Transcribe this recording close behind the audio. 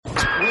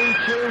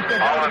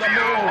go to the moon.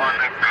 On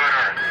the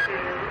good.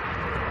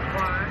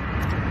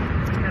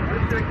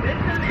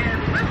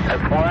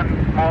 That's one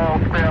small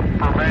step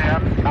for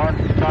man, one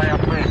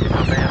giant leap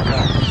for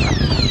mankind.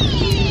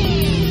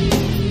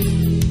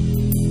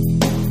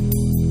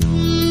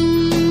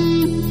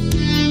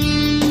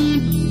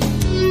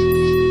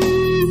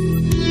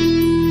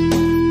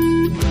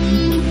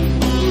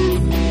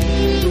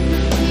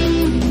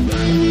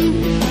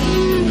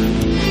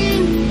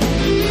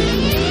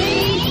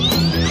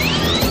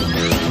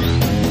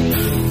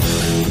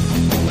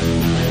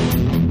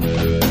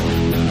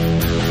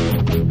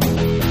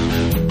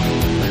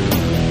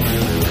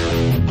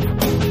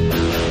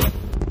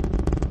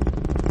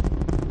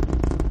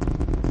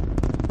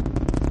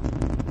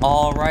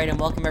 All right, and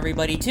welcome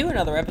everybody to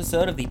another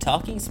episode of the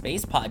Talking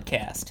Space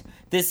Podcast.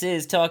 This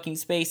is Talking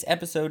Space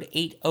episode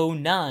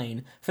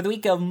 809 for the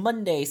week of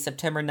Monday,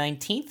 September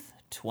 19th,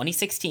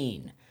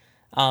 2016.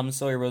 I'm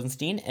Sawyer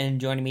Rosenstein,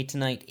 and joining me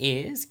tonight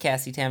is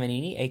Cassie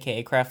Tamanini,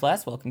 aka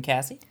Craftless. Welcome,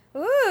 Cassie.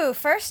 Ooh,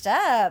 first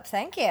up.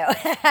 Thank you.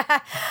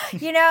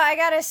 You know, I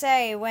gotta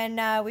say,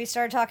 when we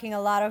started talking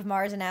a lot of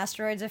Mars and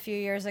asteroids a few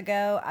years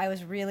ago, I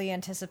was really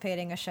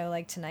anticipating a show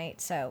like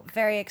tonight, so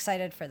very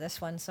excited for this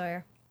one,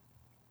 Sawyer.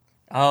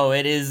 Oh,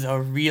 it is a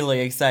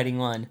really exciting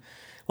one.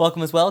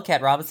 Welcome as well,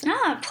 Kat Robinson.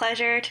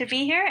 Pleasure to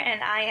be here,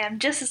 and I am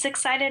just as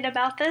excited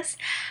about this,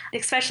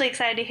 especially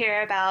excited to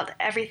hear about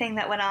everything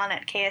that went on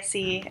at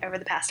KSC over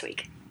the past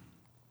week.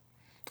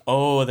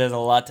 Oh, there's a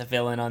lot to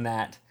fill in on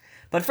that.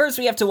 But first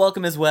we have to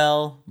welcome as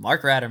well,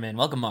 Mark Ratterman.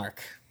 Welcome,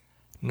 Mark.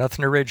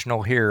 Nothing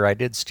original here. I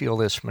did steal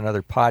this from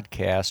another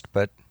podcast,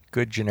 but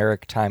good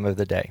generic time of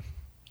the day.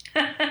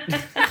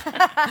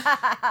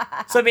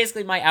 So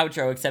basically my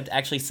outro, except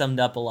actually summed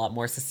up a lot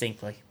more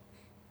succinctly.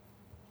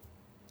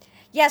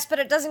 Yes, but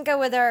it doesn't go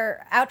with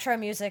our outro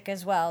music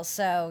as well,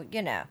 so,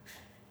 you know.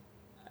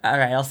 All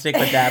right, I'll stick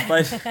with that.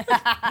 But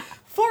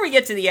before we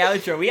get to the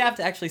outro, we have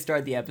to actually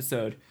start the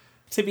episode.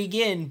 To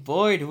begin,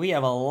 boy, do we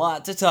have a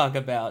lot to talk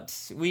about.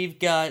 We've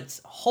got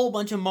a whole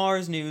bunch of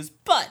Mars news,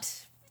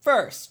 but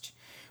first,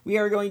 we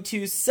are going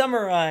to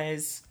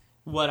summarize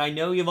what I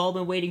know you've all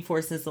been waiting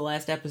for since the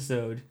last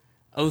episode,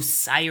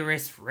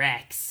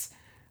 OSIRIS-REx.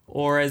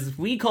 Or as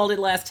we called it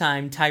last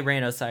time,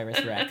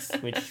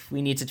 TyranOSIRIS-REx, which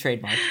we need to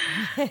trademark.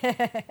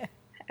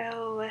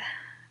 Oh,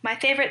 my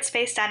favorite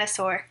space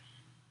dinosaur.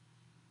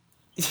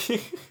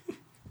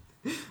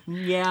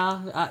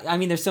 Yeah, I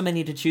mean, there's so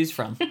many to choose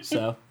from,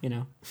 so, you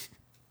know.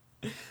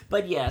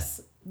 But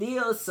yes, the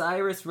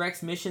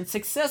OSIRIS-REx mission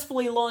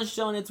successfully launched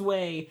on its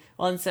way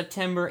on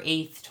September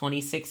 8th,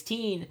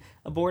 2016,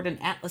 aboard an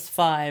Atlas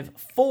V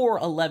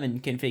 411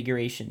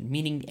 configuration,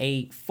 meaning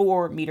a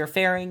 4-meter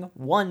fairing,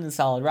 1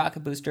 solid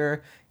rocket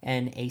booster,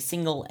 and a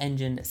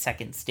single-engine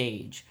second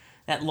stage.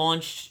 That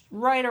launched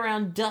right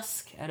around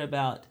dusk at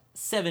about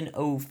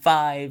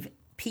 7:05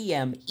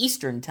 p.m.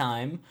 Eastern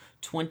Time,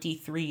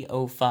 23:05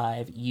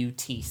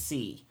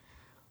 UTC.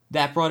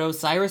 That brought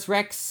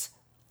OSIRIS-REx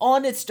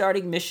on its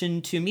starting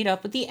mission to meet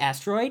up with the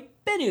asteroid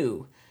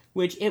Bennu,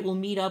 which it will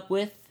meet up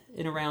with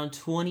in around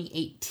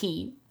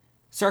 2018,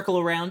 circle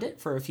around it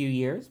for a few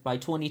years. By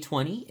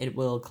 2020, it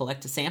will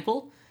collect a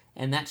sample,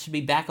 and that should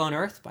be back on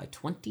Earth by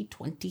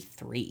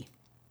 2023. In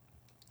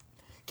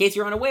case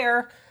you're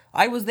unaware,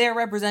 I was there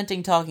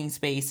representing Talking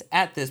Space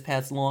at this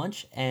past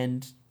launch,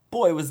 and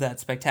boy was that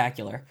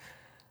spectacular.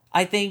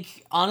 I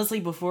think, honestly,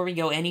 before we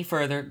go any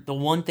further, the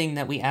one thing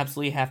that we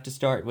absolutely have to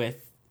start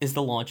with is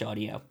the launch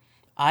audio.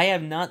 I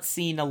have not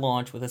seen a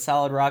launch with a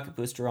solid rocket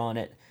booster on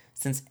it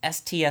since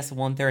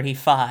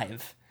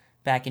STS-135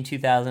 back in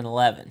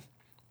 2011.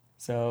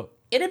 So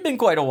it had been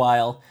quite a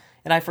while,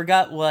 and I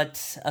forgot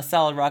what a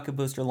solid rocket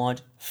booster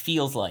launch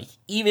feels like,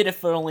 even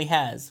if it only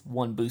has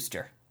one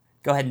booster.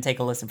 Go ahead and take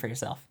a listen for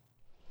yourself.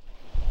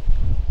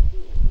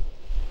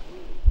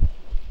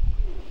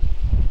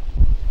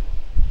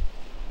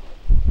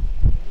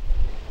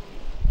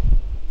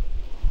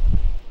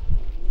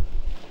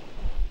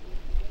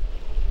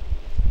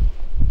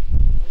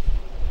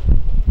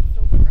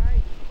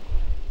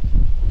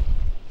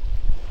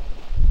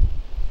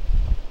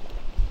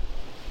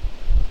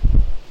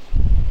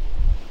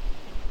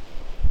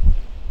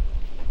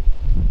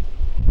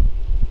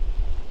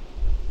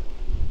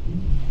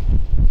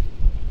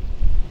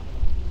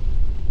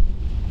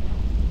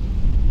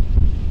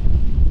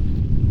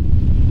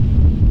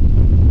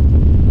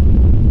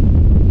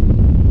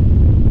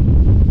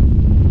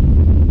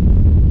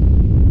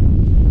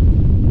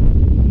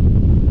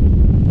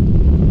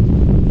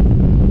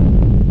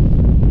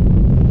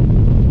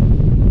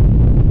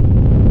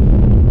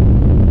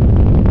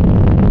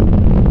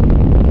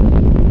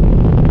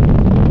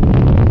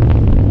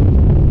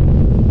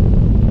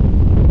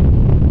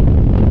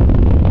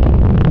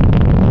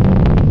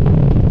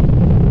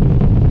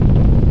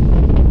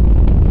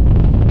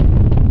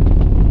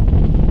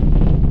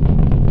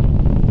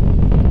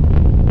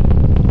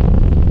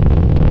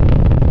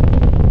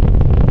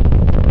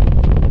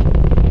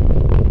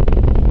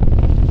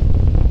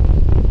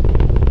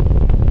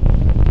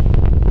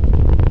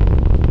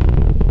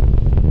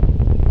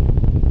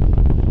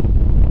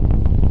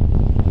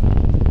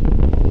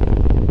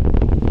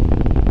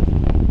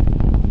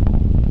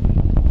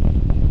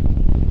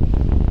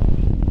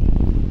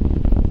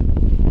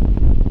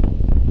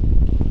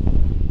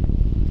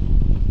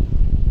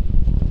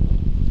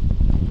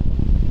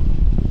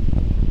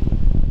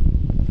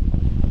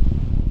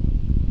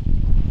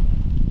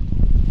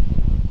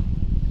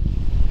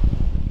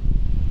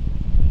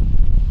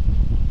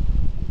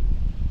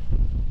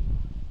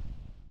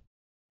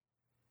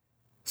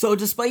 So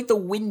despite the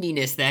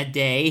windiness that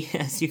day,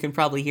 as you can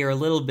probably hear a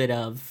little bit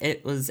of,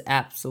 it was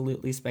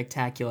absolutely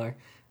spectacular.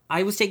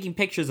 I was taking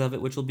pictures of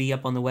it, which will be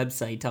up on the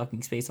website,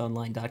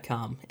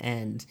 talkingspaceonline.com,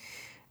 and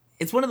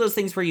it's one of those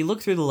things where you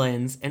look through the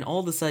lens and all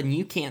of a sudden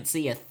you can't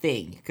see a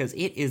thing because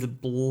it is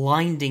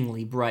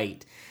blindingly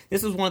bright.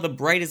 This was one of the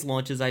brightest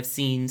launches I've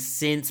seen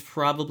since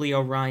probably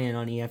Orion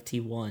on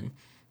EFT-1,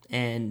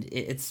 and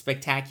it's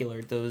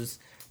spectacular. Those,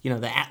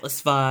 the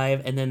Atlas V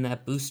and then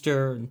that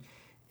booster, and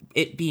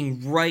it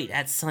being right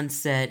at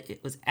sunset,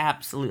 it was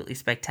absolutely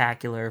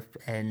spectacular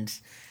and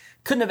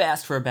couldn't have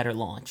asked for a better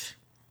launch.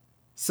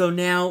 So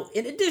now,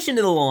 in addition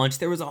to the launch,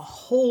 there was a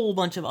whole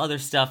bunch of other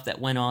stuff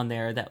that went on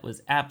there that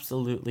was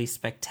absolutely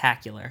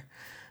spectacular.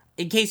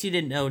 In case you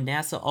didn't know,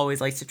 NASA always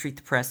likes to treat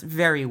the press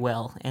very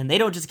well, and they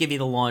don't just give you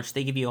the launch,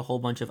 they give you a whole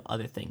bunch of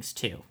other things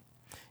too,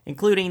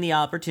 including the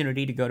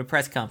opportunity to go to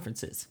press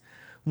conferences.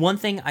 One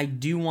thing I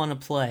do want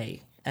to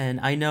play,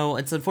 and I know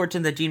it's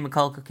unfortunate that Gene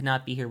McCullough could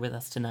not be here with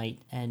us tonight,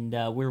 and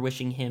we're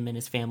wishing him and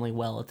his family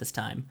well at this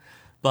time,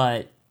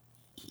 but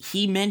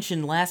he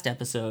mentioned last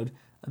episode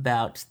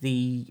about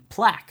the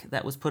plaque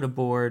that was put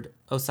aboard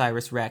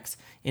OSIRIS-REx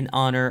in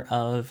honor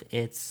of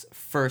its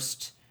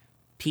first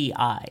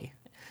PI.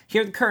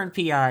 Hear the current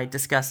PI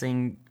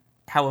discussing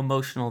how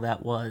emotional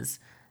that was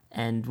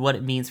and what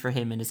it means for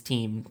him and his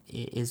team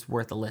is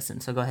worth a listen.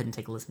 So go ahead and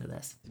take a listen to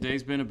this.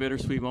 Today's been a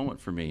bittersweet moment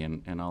for me,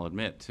 and I'll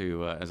admit,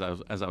 as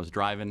I was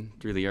driving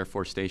through the Air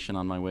Force Station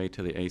on my way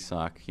to the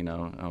ASOC,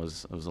 I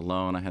was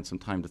alone. I had some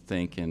time to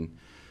think, and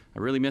I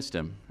really missed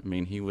him. I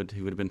mean, he would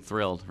have been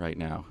thrilled right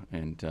now,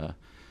 and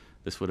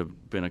this would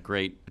have been a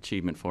great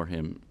achievement for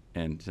him,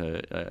 and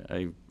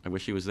I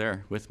wish he was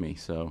there with me.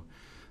 So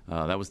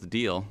that was the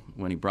deal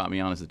when he brought me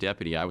on as a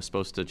deputy. I was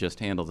supposed to just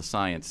handle the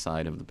science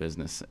side of the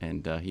business,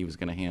 and he was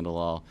going to handle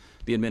all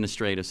the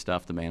administrative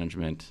stuff, the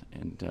management,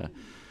 and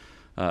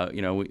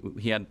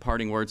he had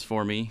parting words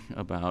for me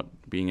about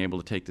being able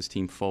to take this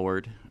team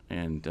forward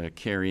and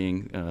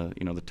carrying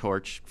the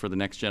torch for the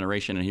next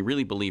generation, and he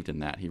really believed in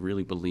that. He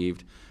really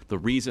believed the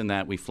reason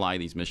that we fly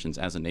these missions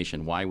as a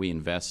nation, why we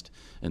invest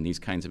in these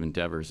kinds of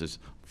endeavors, is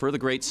for the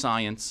great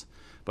science,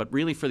 but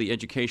really for the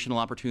educational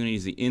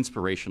opportunities, the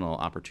inspirational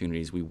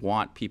opportunities. We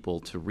want people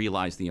to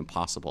realize the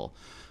impossible,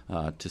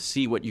 to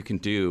see what you can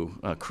do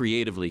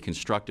creatively,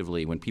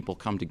 constructively, when people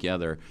come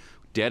together,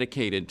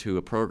 dedicated to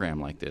a program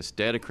like this,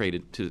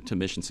 dedicated to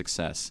mission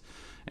success.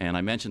 And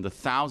I mentioned the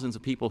thousands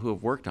of people who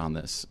have worked on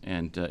this,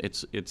 and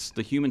it's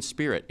the human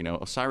spirit.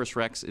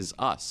 OSIRIS-REx is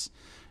us.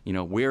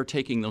 We're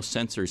taking those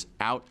sensors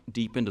out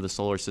deep into the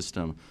solar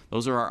system.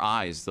 Those are our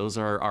eyes. Those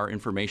are our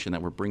information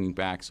that we're bringing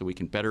back so we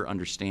can better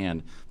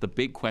understand the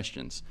big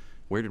questions.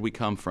 Where did we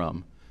come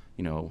from?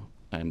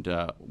 And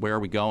where are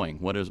we going?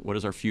 What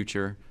is our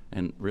future?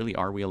 And really,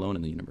 are we alone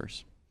in the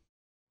universe?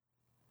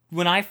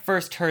 When I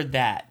first heard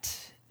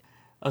that,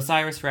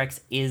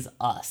 OSIRIS-REx is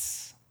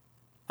us.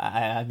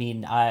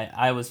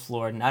 I was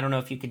floored, and I don't know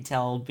if you could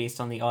tell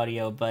based on the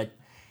audio, but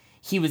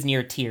he was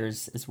near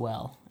tears as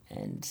well,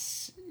 and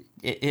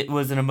it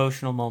was an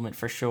emotional moment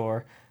for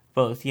sure,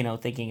 both,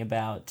 thinking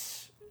about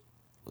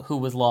who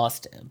was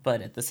lost,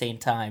 but at the same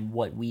time,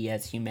 what we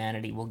as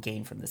humanity will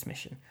gain from this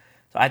mission.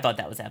 So I thought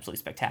that was absolutely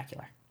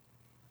spectacular.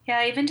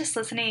 Yeah, even just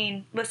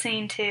listening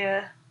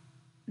to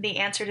the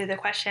answer to the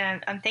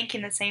question, I'm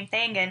thinking the same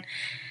thing, and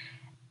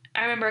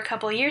I remember a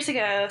couple of years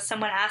ago,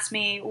 someone asked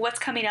me, what's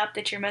coming up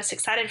that you're most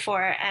excited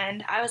for?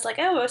 And I was like,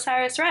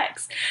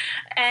 OSIRIS-REx.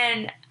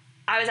 And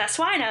I was asked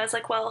why, and I was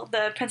like, well,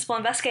 the principal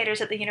investigators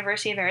at the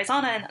University of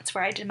Arizona, and that's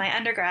where I did my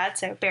undergrad,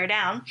 so bear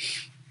down.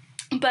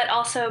 But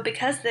also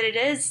because that it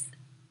is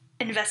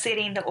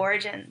investigating the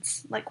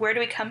origins, like where do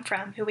we come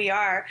from, who we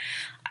are.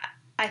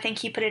 I think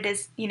he put it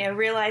as,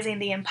 realizing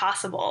the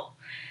impossible.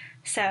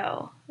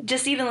 So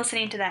just even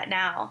listening to that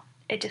now,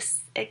 it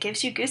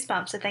gives you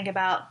goosebumps to think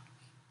about.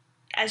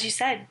 As you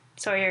said,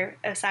 Sawyer,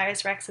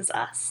 OSIRIS-REx is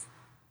us.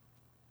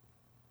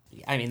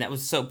 I mean, that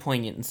was so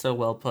poignant and so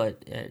well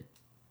put.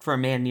 For a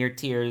man near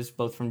tears,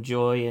 both from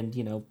joy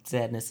and,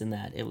 sadness in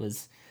that. It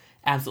was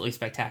absolutely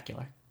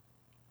spectacular.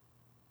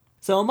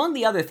 So among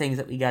the other things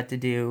that we got to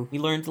do, we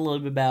learned a little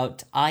bit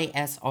about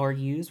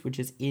ISRUs, which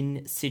is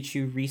in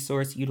situ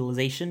resource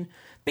utilization.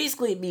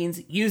 Basically, it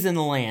means using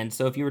the land.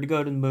 So if you were to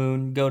go to the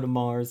moon, go to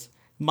Mars,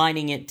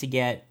 mining it to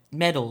get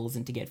metals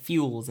and to get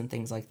fuels and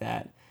things like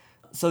that.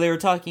 So they were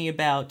talking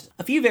about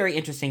a few very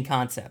interesting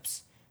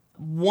concepts.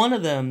 One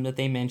of them that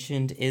they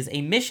mentioned is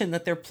a mission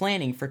that they're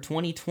planning for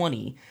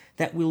 2020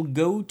 that will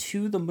go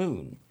to the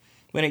moon.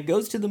 When it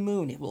goes to the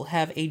moon, it will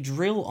have a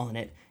drill on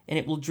it, and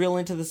it will drill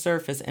into the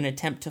surface and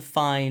attempt to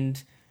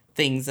find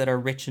things that are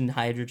rich in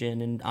hydrogen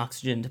and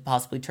oxygen to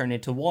possibly turn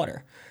into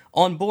water.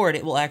 On board,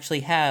 it will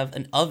actually have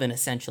an oven,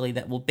 essentially,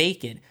 that will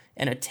bake it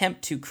and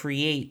attempt to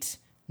create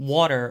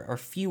water or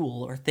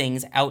fuel or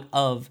things out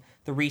of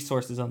the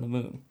resources on the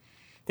moon.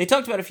 They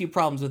talked about a few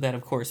problems with that,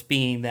 of course,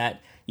 being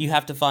that you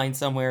have to find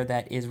somewhere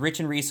that is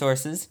rich in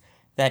resources,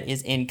 that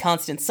is in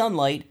constant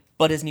sunlight,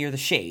 but is near the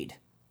shade,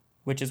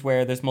 which is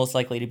where there's most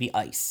likely to be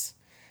ice.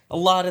 A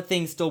lot of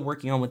things still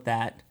working on with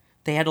that,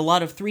 They had a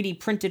lot of 3D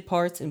printed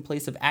parts in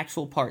place of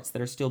actual parts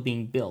that are still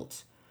being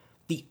built.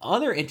 The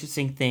other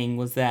interesting thing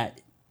was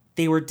that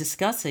they were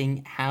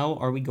discussing how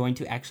are we going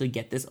to actually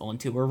get this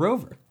onto a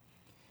rover.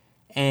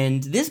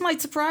 And this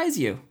might surprise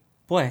you.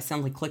 Boy, I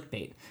sound like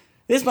clickbait.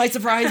 This might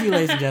surprise you,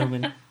 ladies and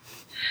gentlemen.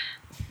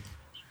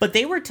 But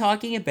they were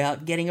talking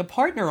about getting a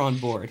partner on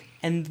board,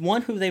 and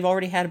one who they've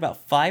already had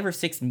about 5 or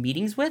 6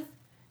 meetings with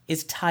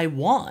is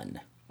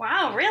Taiwan.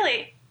 Wow,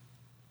 really?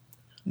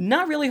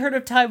 Not really heard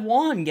of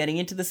Taiwan getting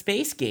into the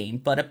space game,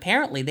 but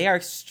apparently they are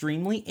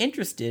extremely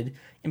interested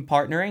in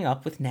partnering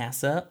up with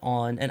NASA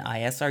on an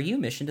ISRU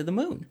mission to the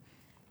moon.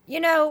 You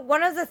know,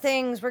 one of the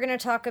things we're going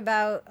to talk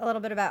about a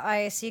little bit about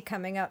ISC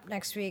coming up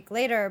next week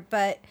later,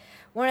 but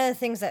one of the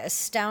things that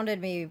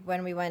astounded me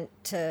when we went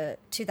to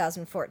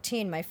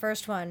 2014, my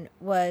first one,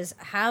 was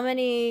how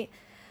many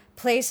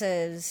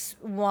places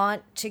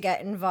want to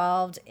get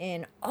involved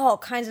in all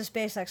kinds of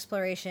space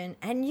exploration,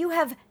 and you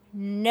have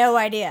no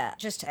idea.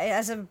 Just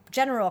as a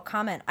general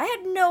comment, I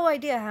had no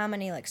idea how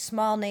many like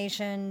small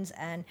nations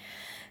and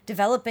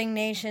developing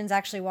nations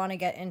actually want to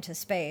get into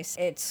space.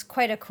 It's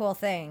quite a cool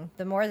thing.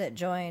 The more that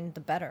join, the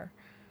better.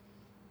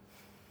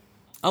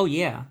 Oh,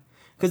 yeah.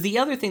 Because the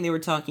other thing they were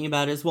talking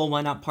about is, well,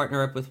 why not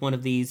partner up with one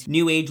of these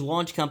new age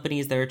launch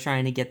companies that are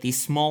trying to get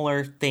these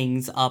smaller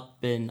things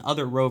up and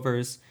other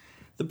rovers.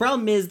 The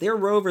problem is their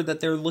rover that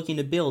they're looking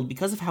to build,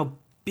 because of how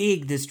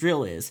big this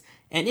drill is,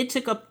 and it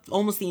took up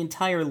almost the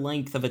entire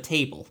length of a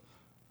table.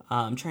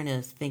 I'm trying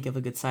to think of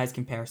a good size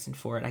comparison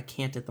for it. I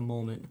can't at the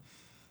moment.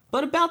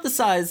 But about the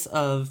size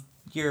of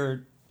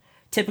your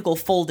typical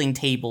folding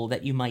table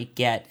that you might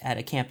get at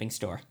a camping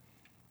store.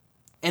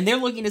 And they're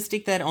looking to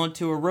stick that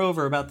onto a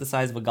rover about the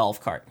size of a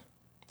golf cart.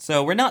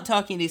 So we're not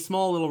talking these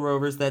small little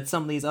rovers that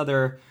some of these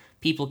other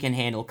people can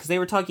handle, because they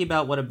were talking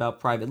about what about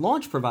private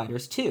launch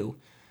providers too.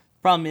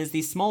 Problem is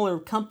these smaller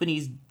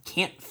companies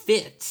can't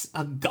fit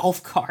a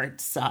golf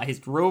cart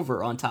sized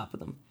rover on top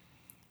of them.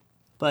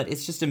 But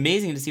it's just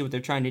amazing to see what they're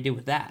trying to do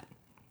with that.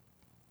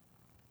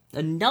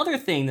 Another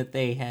thing that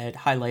they had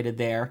highlighted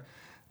there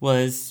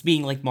was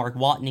being like Mark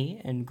Watney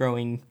and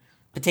growing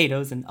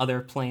potatoes and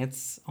other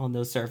plants on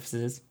those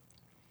surfaces.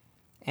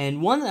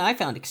 And one that I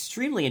found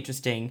extremely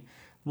interesting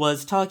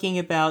was talking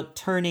about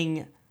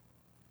turning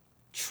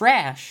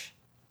trash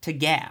to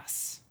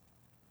gas.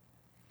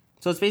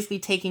 So it's basically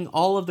taking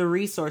all of the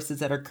resources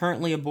that are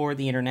currently aboard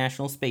the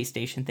International Space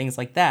Station, things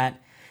like that,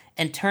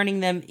 and turning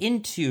them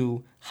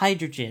into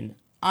hydrogen,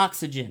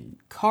 oxygen,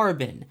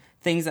 carbon,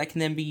 things that can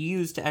then be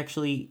used to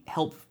actually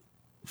help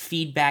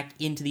feed back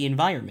into the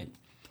environment.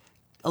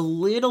 A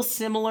little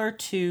similar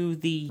to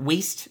the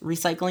waste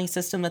recycling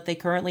system that they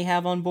currently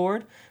have on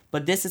board,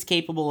 but this is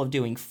capable of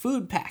doing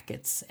food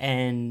packets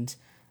and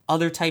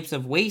other types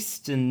of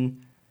waste,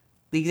 and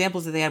the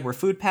examples that they had were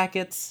food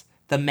packets,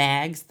 the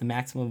MAGs, the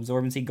maximum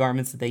absorbency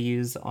garments that they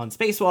use on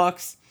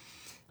spacewalks,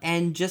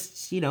 and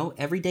just,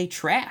 everyday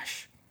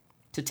trash.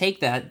 To take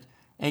that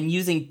and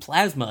using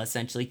plasma,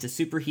 essentially, to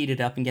superheat it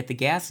up and get the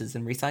gases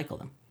and recycle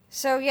them.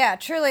 So yeah,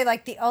 truly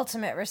like the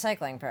ultimate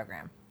recycling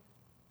program.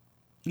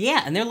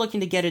 Yeah, and they're looking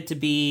to get it to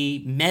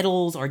be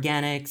metals,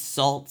 organics,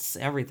 salts,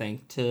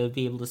 everything, to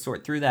be able to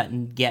sort through that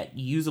and get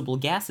usable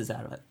gases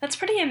out of it. That's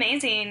pretty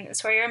amazing,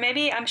 Sawyer.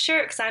 Maybe, I'm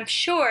sure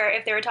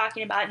if they were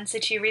talking about in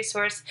situ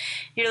resource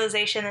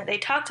utilization, that they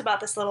talked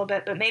about this a little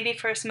bit, but maybe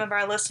for some of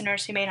our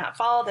listeners who may not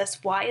follow this,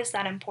 why is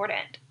that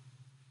important?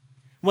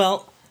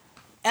 Well,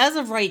 as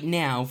of right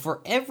now, for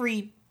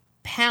every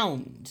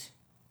pound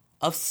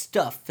of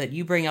stuff that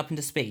you bring up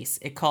into space,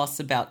 it costs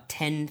about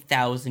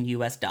 $10,000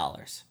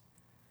 US.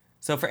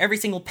 So for every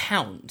single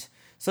pound.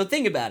 So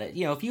think about it.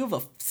 If you have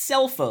a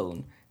cell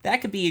phone, that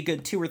could be a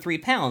good 2 or 3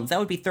 pounds. That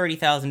would be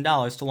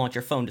 $30,000 to launch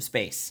your phone to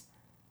space.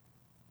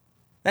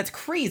 That's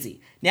crazy.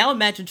 Now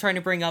imagine trying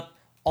to bring up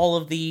all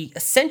of the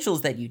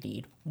essentials that you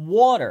need.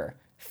 Water,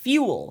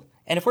 fuel.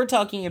 And if we're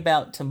talking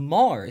about to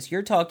Mars,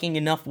 you're talking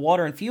enough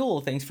water and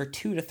fuel things for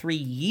 2 to 3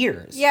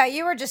 years. Yeah,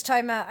 you were just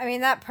talking about,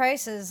 that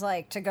price is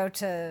like to go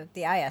to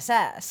the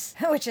ISS,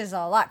 which is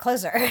a lot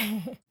closer.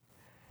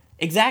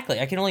 Exactly.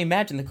 I can only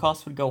imagine the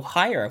cost would go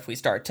higher if we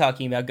start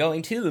talking about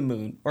going to the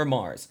moon or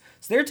Mars.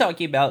 So they're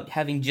talking about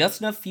having just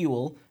enough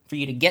fuel for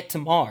you to get to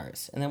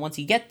Mars. And then once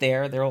you get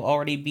there, there will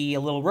already be a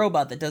little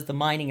robot that does the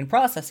mining and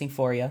processing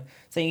for you.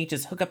 So you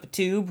just hook up a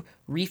tube,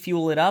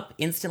 refuel it up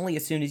instantly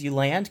as soon as you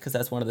land, because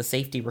that's one of the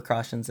safety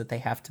precautions that they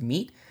have to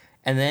meet,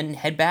 and then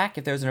head back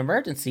if there's an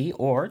emergency,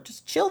 or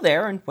just chill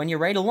there, and when you're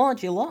ready to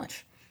launch, you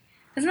launch.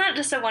 Isn't that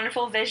just a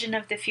wonderful vision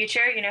of the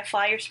future?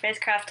 Fly your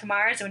spacecraft to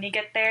Mars, and when you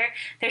get there,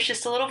 there's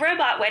just a little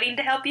robot waiting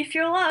to help you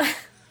fuel up.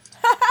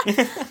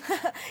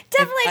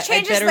 Definitely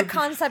changes the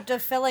concept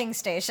of filling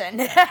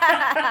station.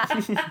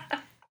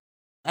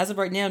 As of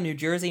right now, New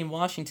Jersey and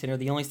Washington are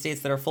the only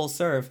states that are full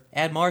serve.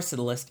 Add Mars to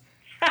the list.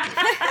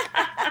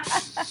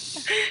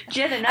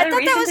 Jen, I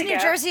thought that was New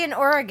Jersey and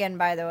Oregon,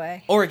 by the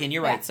way. Oregon,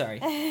 you're right, sorry.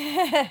 But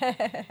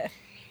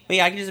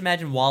yeah, I can just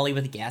imagine Wally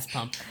with a gas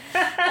pump.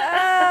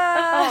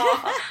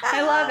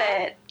 I love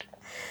it.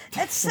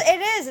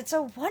 It is. It's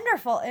a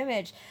wonderful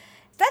image.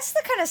 That's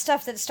the kind of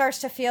stuff that starts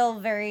to feel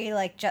very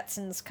like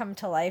Jetsons come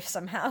to life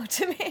somehow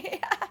to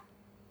me.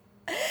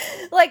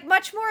 Like,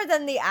 much more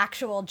than the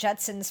actual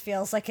Jetsons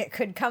feels like it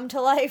could come to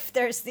life.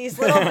 There's these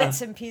little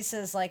bits and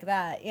pieces like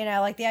that, you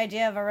know, like the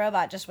idea of a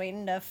robot just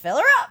waiting to fill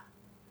her up.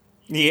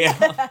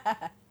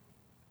 Yeah.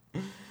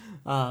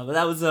 But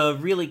that was a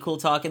really cool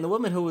talk, and the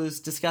woman who was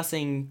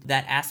discussing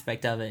that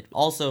aspect of it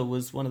also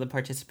was one of the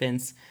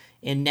participants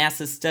in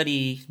NASA's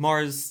study,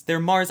 their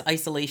Mars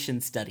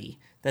isolation study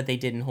that they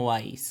did in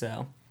Hawaii,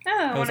 so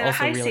Oh, it was one of the also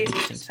high really seas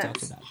interesting to talk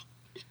participants.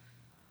 about.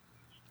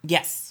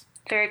 Yes.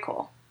 Very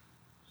cool.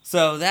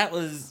 So that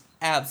was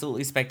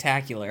absolutely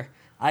spectacular.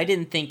 I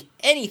didn't think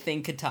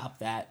anything could top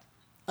that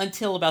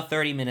until about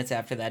 30 minutes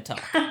after that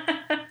talk.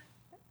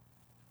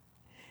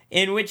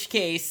 In which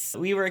case,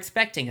 we were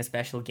expecting a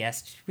special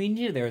guest. We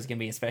knew there was going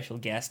to be a special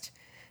guest.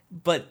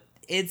 But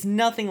it's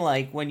nothing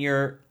like when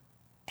you're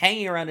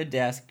hanging around a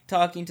desk,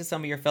 talking to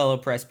some of your fellow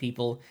press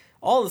people.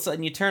 All of a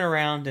sudden, you turn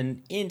around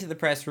and into the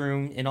press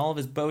room, in all of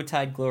his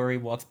bow-tied glory,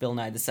 walks Bill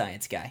Nye the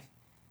Science Guy.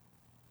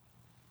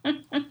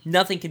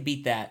 Nothing can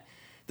beat that.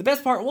 The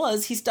best part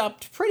was, he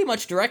stopped pretty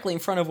much directly in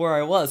front of where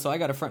I was, so I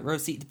got a front row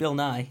seat to Bill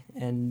Nye,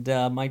 and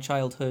my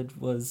childhood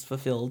was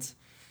fulfilled.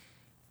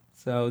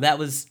 So that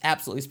was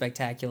absolutely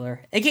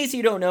spectacular. In case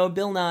you don't know,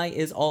 Bill Nye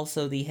is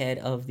also the head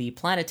of the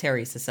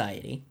Planetary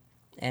Society.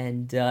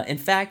 And in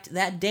fact,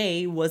 that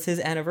day was his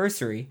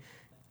anniversary.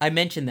 I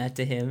mentioned that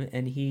to him,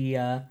 and he...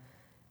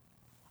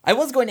 I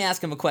was going to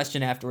ask him a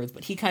question afterwards,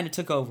 but he kind of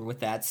took over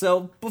with that.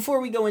 So before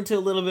we go into a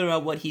little bit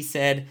about what he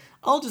said,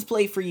 I'll just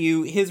play for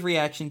you his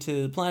reaction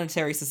to the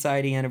Planetary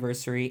Society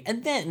anniversary,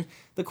 and then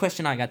the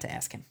question I got to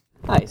ask him.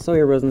 Hi,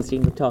 Sawyer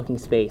Rosenstein with Talking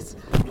Space.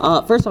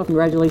 First off,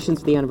 congratulations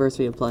for the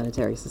anniversary of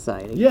Planetary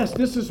Society. Yes,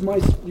 this is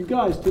you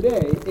guys,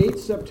 today, 8th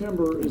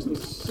September, is the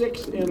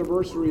 6th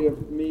anniversary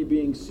of me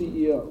being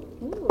CEO.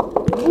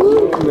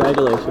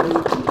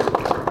 Congratulations.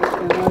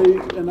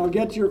 And I'll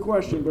get to your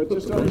question, but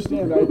just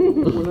understand,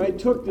 when I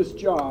took this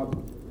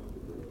job,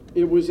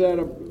 it was at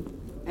a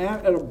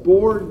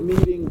board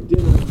meeting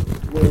dinner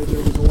where there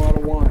was a lot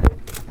of wine.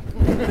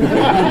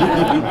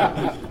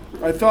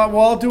 I thought,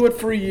 well, I'll do it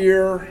for a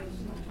year,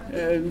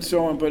 and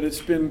so on, but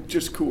it's been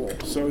just cool.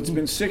 So it's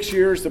been 6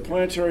 years. The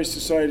Planetary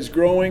Society is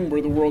growing.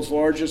 We're the world's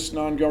largest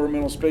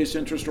non-governmental space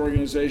interest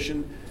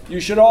organization. You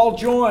should all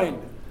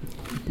join.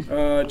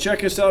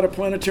 Check us out at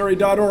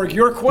planetary.org.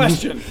 Your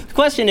question. The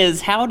question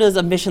is, how does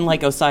a mission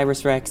like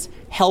OSIRIS-REx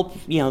help,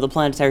 the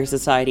Planetary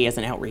Society as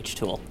an outreach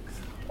tool?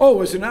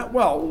 Oh, is it not?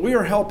 Well, we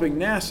are helping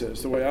NASA,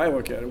 is the way I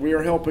look at it. We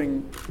are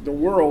helping the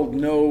world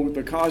know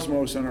the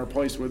cosmos and our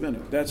place within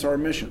it. That's our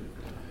mission.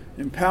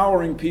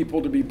 Empowering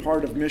people to be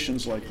part of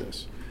missions like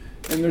this.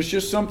 And there's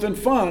just something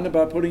fun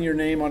about putting your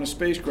name on a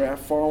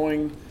spacecraft,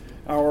 following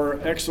our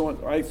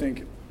excellent, I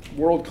think,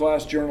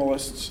 world-class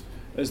journalists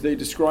as they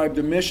describe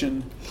the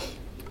mission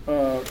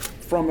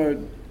from a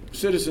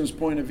citizen's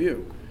point of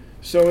view.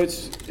 So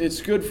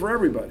it's good for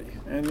everybody.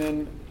 And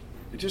then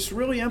just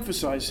really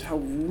emphasize how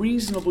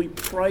reasonably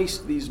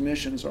priced these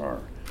missions are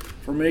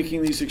for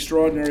making these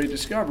extraordinary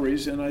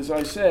discoveries. And as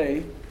I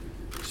say,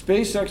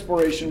 space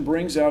exploration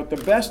brings out the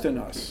best in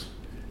us.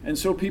 And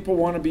so people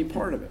want to be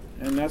part of it.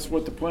 And that's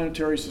what the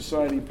Planetary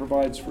Society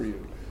provides for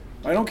you.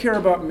 I don't care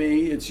about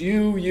me, it's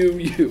you.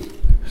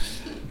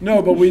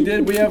 No, but we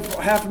have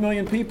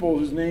 500,000 people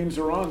whose names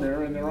are on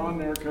there, and they're on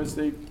there because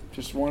they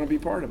just want to be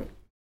part of it.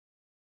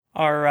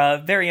 Our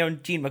very own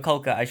Gene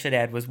Mikulka, I should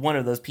add, was one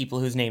of those people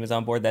whose name is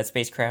on board that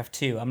spacecraft,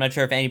 too. I'm not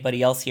sure if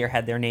anybody else here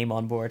had their name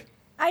on board.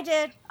 I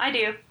did. I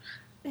do.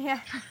 Yeah.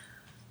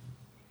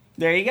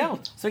 There you go.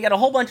 So we got a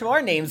whole bunch of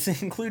our names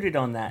included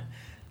on that.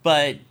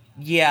 But,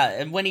 yeah,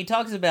 and when he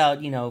talks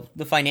about,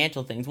 the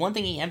financial things, one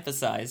thing he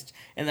emphasized,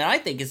 and that I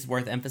think is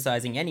worth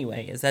emphasizing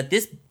anyway, is that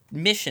this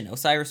mission,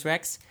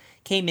 OSIRIS-REx,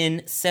 came in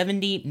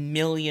 $70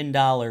 million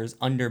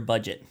under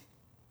budget.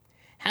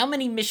 How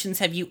many missions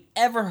have you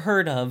ever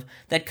heard of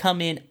that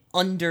come in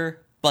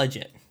under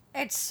budget?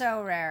 It's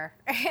so rare.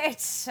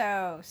 It's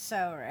so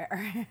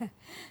rare.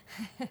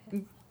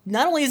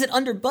 Not only is it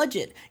under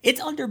budget,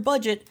 it's under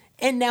budget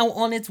and now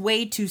on its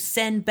way to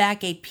send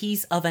back a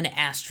piece of an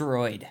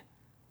asteroid.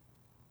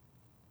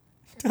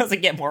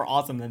 Doesn't get more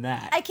awesome than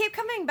that. I keep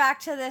coming back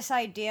to this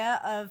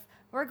idea of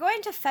we're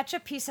going to fetch a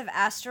piece of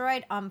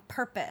asteroid on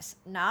purpose,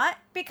 not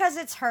because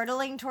it's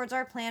hurtling towards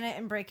our planet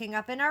and breaking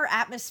up in our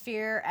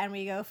atmosphere and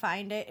we go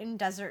find it in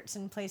deserts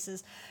and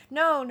places.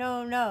 No.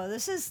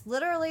 This is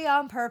literally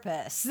on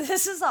purpose.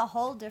 This is a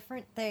whole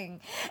different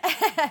thing.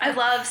 I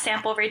love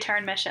sample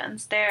return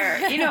missions.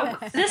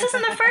 This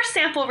isn't the first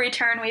sample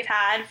return we've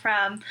had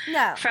from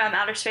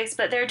outer space,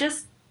 but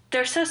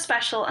they're so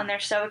special and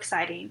they're so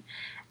exciting.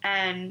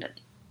 And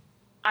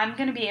I'm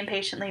going to be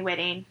impatiently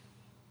waiting.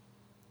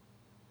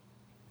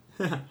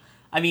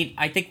 I mean,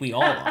 I think we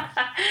all are.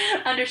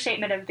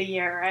 Understatement of the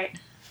year, right?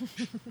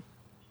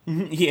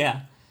 Yeah.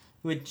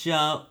 Which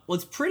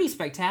was pretty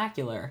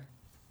spectacular.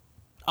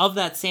 Of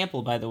that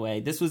sample, by the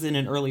way, this was in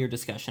an earlier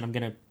discussion. I'm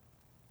going to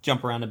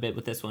jump around a bit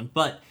with this one.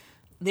 But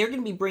they're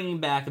going to be bringing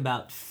back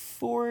about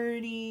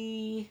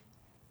 40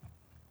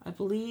 I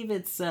believe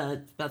it's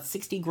about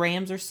 60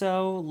 grams or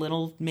so,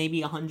 little,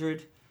 maybe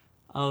 100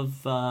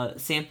 of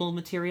sample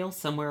material,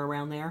 somewhere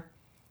around there.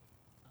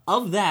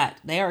 Of that,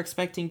 they are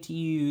expecting to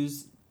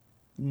use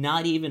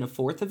not even a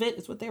fourth of it,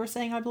 is what they were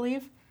saying, I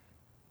believe.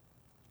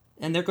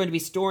 And they're going to be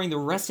storing the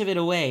rest of it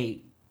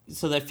away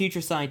so that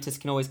future scientists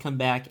can always come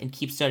back and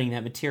keep studying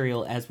that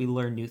material as we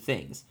learn new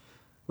things.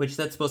 Which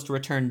that's supposed to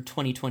return in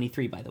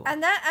 2023, by the way.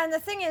 And the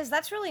thing is,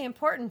 that's really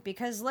important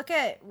because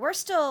we're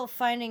still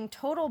finding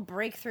total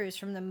breakthroughs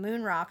from the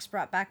moon rocks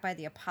brought back by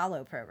the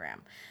Apollo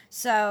program.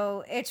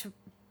 So it's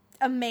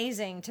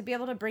amazing to be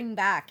able to bring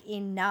back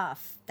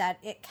enough that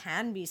it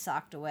can be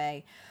socked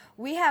away.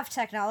 We have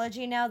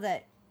technology now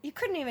that you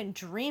couldn't even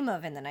dream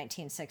of in the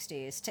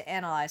 1960s to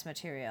analyze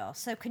material.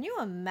 So can you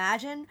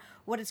imagine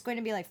what it's going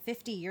to be like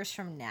 50 years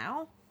from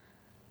now?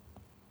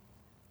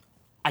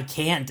 I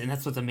can't, and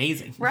that's what's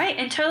amazing. Right,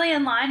 and totally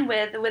in line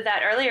with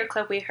that earlier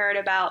clip we heard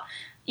about,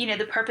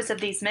 the purpose of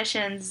these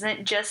missions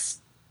isn't just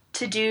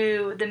to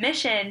do the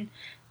mission,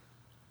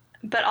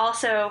 but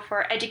also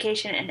for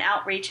education and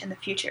outreach in the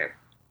future.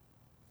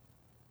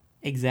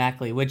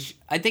 Exactly, which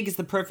I think is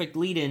the perfect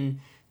lead-in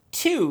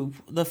to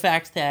the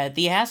fact that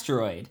the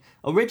asteroid,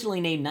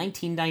 originally named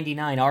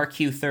 1999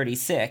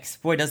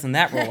 RQ-36, boy doesn't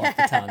that roll off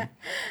the tongue,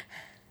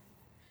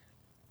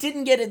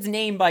 didn't get its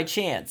name by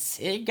chance.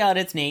 It got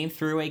its name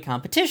through a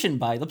competition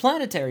by the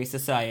Planetary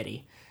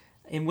Society,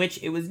 in which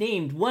it was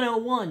named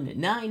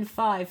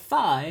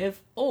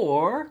 101955,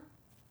 or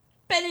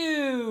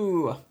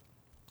Bennu.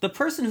 The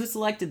person who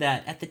selected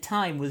that at the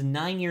time was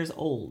 9 years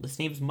old. His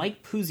name is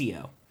Mike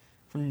Puzio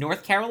from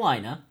North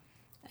Carolina,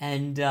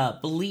 and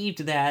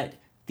believed that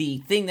the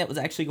thing that was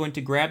actually going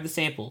to grab the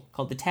sample,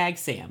 called the Tag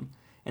Sam,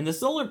 and the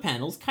solar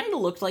panels kind of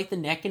looked like the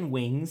neck and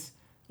wings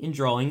in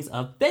drawings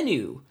of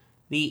Bennu,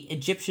 the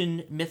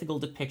Egyptian mythical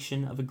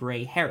depiction of a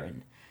gray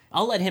heron.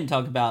 I'll let him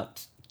talk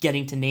about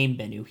getting to name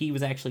Bennu. He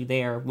was actually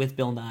there with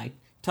Bill Nye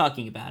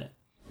talking about it.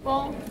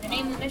 Well, the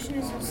name of the mission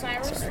is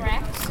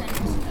OSIRIS-REx, and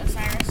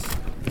Osiris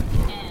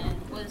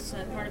was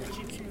part of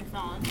Egyptian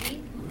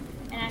mythology,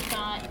 and I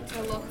thought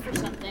to look for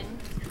something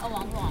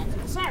along the lines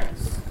of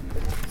Osiris.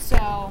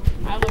 So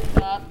I looked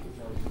up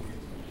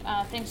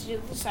things to do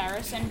with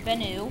Osiris, and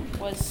Bennu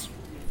was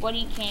what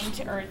he came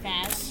to Earth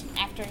as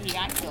after he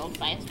got killed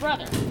by his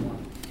brother.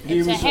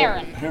 It's a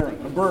heron.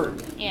 A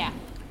bird. Yeah.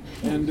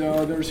 And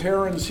there's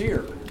herons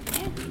here.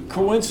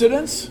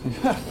 Coincidence?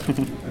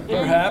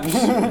 Perhaps.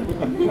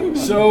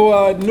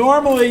 So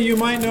normally you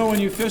might know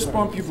when you fist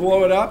bump, you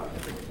blow it up.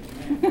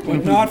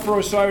 But not for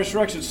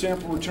OSIRIS-REx, it's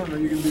sample return. Are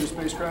you going to be the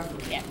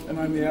spacecraft? Yeah. And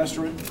I'm the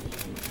asteroid?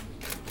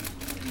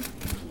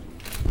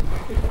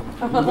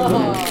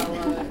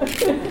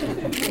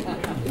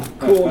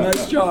 Cool,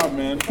 nice job,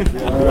 man.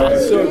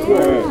 So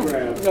cool.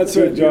 That's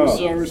it,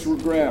 OSIRIS will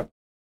grab.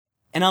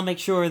 And I'll make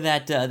sure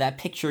that that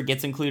picture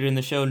gets included in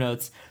the show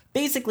notes.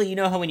 Basically, you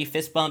know how when you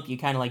fist bump, you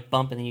kind of like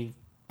bump and then you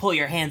pull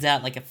your hands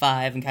out like a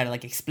 5 and kind of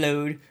like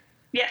explode?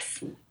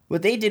 Yes.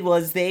 What they did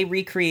was they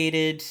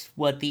recreated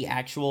what the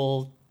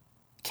actual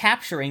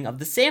capturing of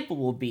the sample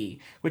will be,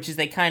 which is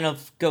they kind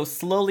of go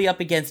slowly up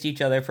against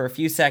each other for a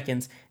few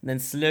seconds and then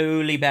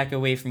slowly back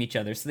away from each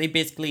other. So they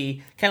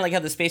basically, kind of like how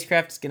the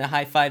spacecraft is going to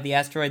high-five the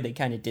asteroid, they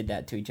kind of did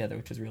that to each other,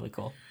 which was really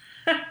cool.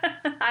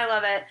 I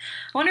love it.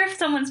 I wonder if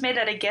someone's made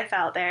that a GIF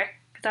out there,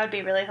 because that would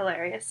be really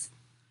hilarious.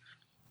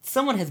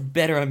 Someone has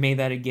better have made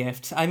that a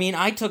gift. I mean,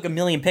 I took 1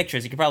 million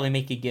pictures. You could probably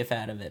make a GIF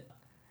out of it.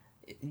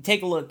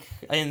 Take a look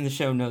in the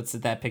show notes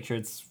at that picture.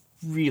 It's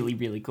really,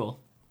 really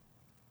cool.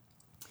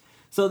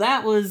 So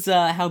that was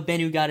how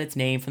Bennu got its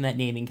name from that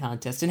naming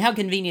contest, and how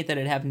convenient that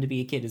it happened to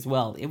be a kid as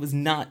well. It was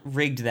not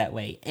rigged that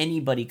way.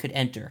 Anybody could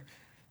enter.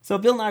 So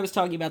Bill and I was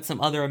talking about some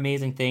other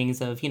amazing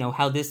things of,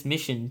 how this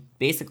mission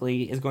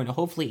basically is going to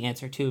hopefully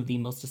answer 2 of the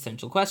most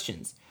essential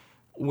questions.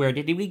 Where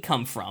did we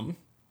come from?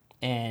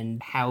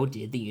 And how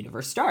did the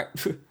universe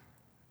start?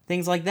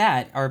 Things like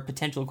that are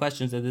potential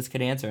questions that this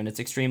could answer, and it's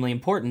extremely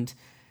important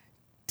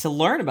to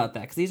learn about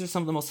that, because these are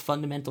some of the most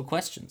fundamental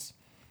questions.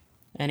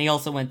 And he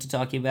also went to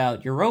talking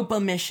about Europa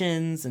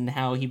missions and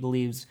how he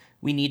believes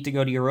we need to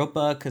go to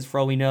Europa, because for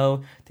all we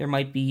know, there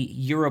might be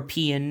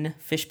European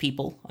fish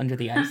people under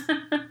the ice.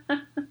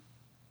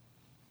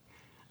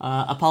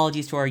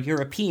 Apologies to our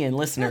European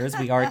listeners.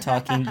 We are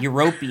talking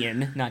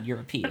European, not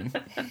European.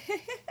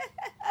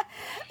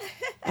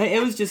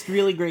 It was just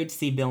really great to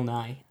see Bill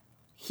Nye.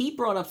 He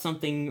brought up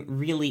something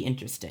really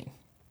interesting.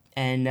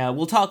 And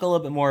we'll talk a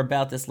little bit more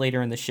about this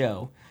later in the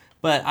show.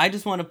 But I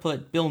just want to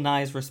put Bill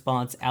Nye's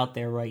response out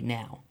there right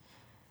now.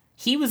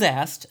 He was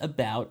asked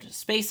about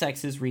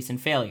SpaceX's recent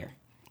failure.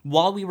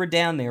 While we were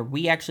down there,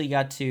 we actually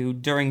got to,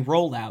 during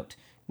rollout,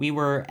 we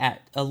were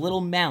at a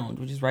little mound,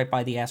 which is right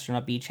by the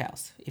Astronaut Beach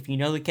House. If you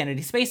know the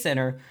Kennedy Space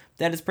Center,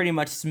 that is pretty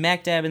much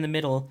smack dab in the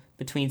middle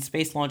between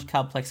Space Launch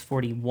Complex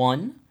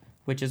 41,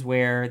 which is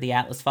where the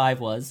Atlas V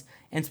was,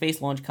 and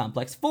Space Launch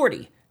Complex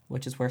 40,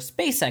 which is where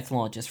SpaceX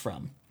launches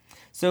from.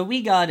 So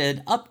we got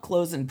an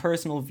up-close and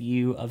personal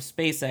view of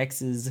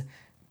SpaceX's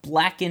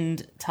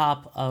blackened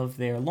top of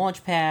their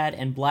launch pad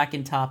and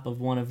blackened top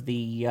of one of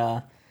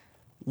the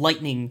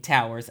lightning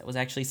towers that was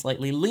actually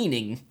slightly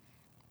leaning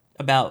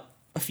about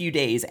a few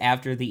days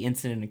after the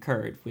incident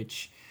occurred,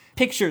 which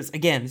pictures,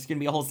 again, there's going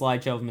to be a whole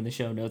slideshow of them in the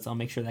show notes. I'll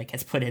make sure that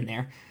gets put in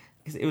there,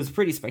 because it was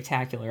pretty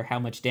spectacular how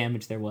much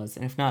damage there was,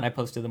 and if not, I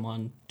posted them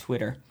on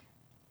Twitter.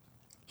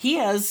 He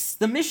has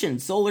the mission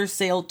Solar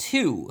Sail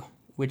 2,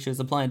 which is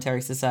a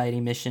Planetary Society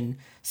mission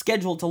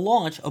scheduled to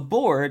launch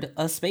aboard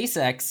a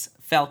SpaceX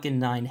Falcon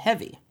 9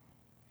 Heavy.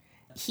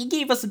 He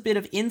gave us a bit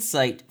of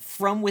insight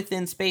from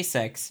within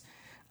SpaceX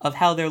of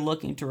how they're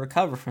looking to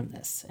recover from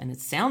this, and it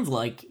sounds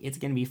like it's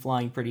going to be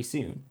flying pretty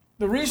soon.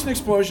 The recent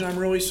explosion, I'm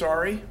really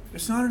sorry,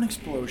 it's not an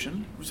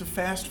explosion, it was a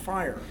fast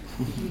fire.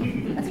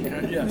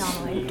 Yes,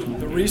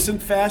 the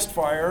recent fast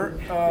fire,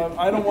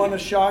 I don't want to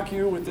shock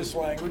you with this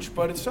language,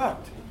 but it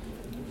sucked.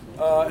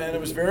 And it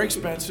was very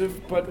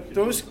expensive, but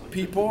those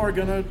people are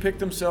going to pick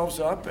themselves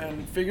up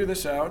and figure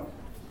this out.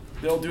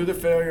 They'll do the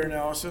failure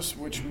analysis,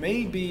 which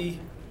may be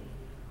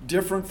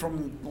different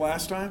from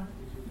last time,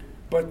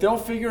 but they'll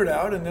figure it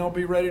out and they'll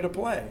be ready to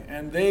play.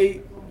 And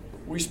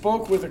we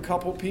spoke with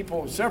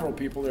several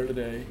people there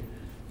today,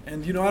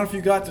 and I don't know if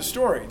you got the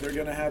story. They're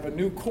going to have a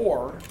new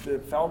core, the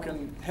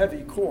Falcon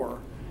Heavy core,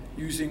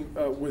 using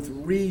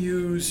with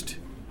reused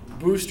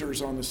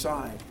boosters on the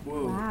side.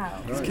 Whoa.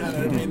 Wow.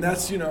 It's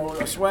that's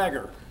a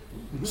swagger.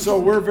 So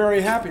we're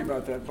very happy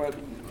about that. But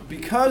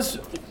because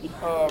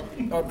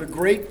of the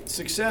great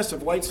success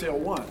of LightSail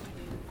 1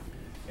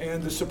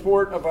 and the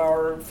support of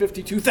our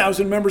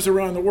 52,000 members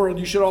around the world,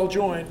 you should all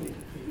join.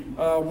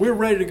 We're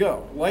ready to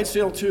go.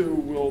 LightSail 2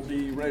 will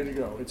be ready to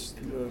go. It's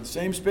the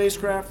same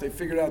spacecraft. They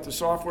figured out the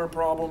software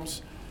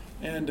problems,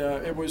 and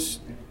it was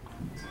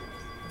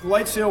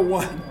LightSail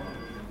 1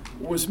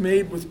 was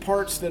made with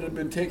parts that had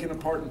been taken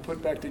apart and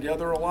put back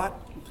together a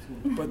lot.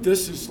 But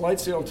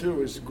LightSail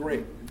 2 is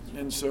great.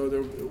 And so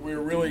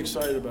we're really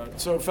excited about it.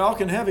 So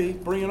Falcon Heavy,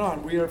 bring it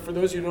on. We are, for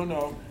those of you who don't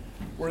know,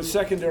 we're a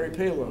secondary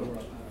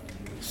payload.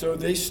 So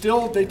they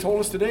told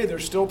us today they're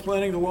still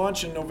planning to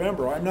launch in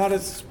November. I'm not a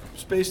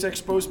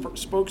SpaceX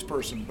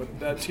spokesperson, but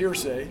that's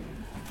hearsay.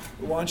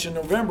 Launch in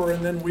November,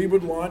 and then we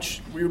would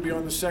be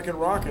on the second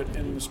rocket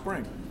in the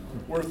spring.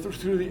 We're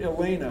through the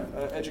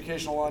ELENA,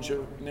 Educational Launch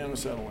of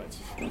Nanosatellites.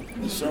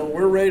 So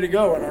we're ready to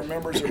go, and our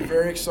members are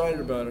very excited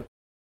about it.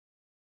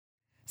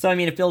 So,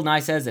 if Bill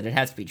Nye says it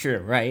has to be true,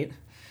 right?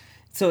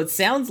 So it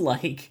sounds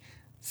like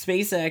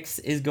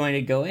SpaceX is going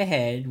to go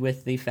ahead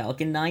with the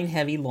Falcon 9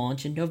 Heavy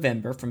launch in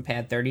November from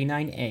Pad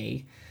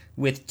 39A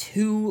with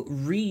two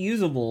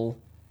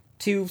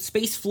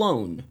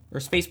space-flown, or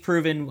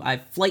space-proven,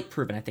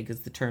 flight-proven, I think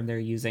is the term they're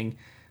using,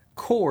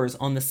 cores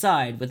on the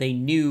side with a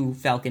new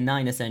Falcon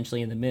 9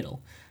 essentially in the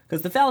middle.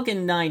 Because the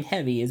Falcon 9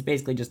 Heavy is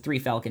basically just three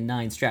Falcon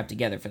 9s strapped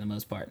together for the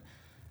most part.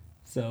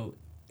 So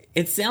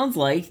it sounds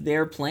like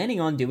they're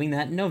planning on doing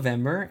that in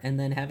November and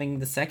then having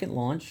the second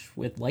launch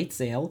with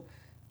LightSail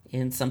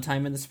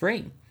sometime in the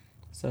spring.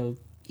 So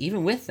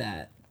even with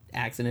that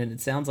accident,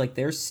 it sounds like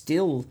they're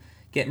still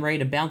getting ready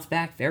to bounce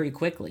back very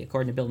quickly,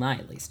 according to Bill Nye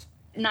at least.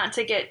 Not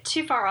to get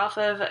too far off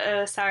of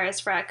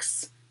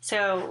OSIRIS-REx,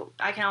 so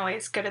I can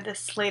always go to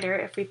this later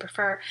if we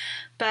prefer,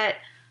 but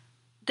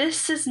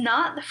this is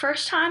not the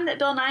first time that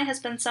Bill Nye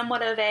has been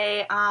somewhat of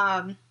a,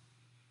 I'm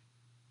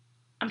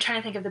trying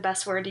to think of the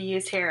best word to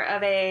use here,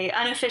 of a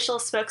unofficial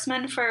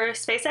spokesman for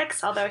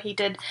SpaceX, although he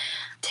did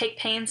take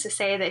pains to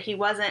say that he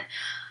wasn't.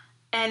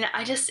 And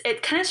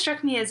it kind of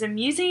struck me as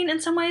amusing in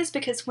some ways,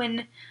 because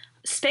when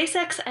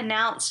SpaceX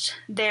announced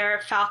their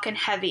Falcon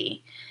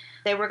Heavy,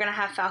 they were going to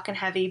have Falcon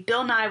Heavy,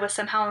 Bill Nye was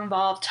somehow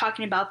involved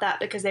talking about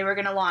that because they were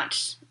going to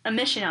launch a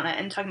mission on it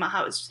and talking about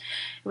how it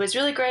was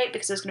really great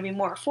because it was going to be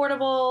more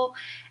affordable.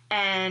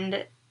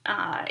 And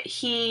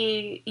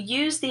he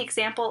used the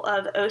example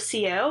of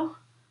OCO,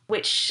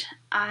 which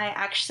I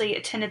actually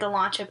attended the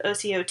launch of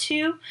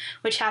OCO2,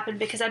 which happened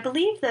because I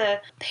believe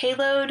the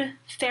payload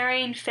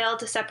fairing failed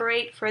to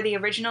separate for the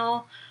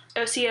original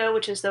OCO,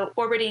 which is the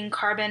Orbiting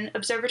Carbon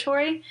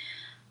Observatory.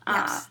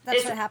 Yes,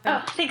 that's what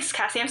happened. Oh, thanks,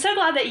 Cassie. I'm so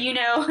glad that you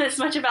know as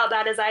much about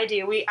that as I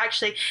do. We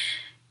actually,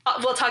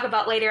 we'll talk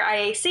about later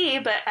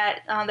IAC, but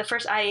at the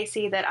first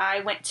IAC that I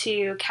went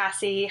to,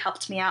 Cassie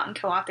helped me out and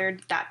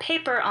co-authored that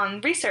paper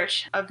on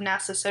research of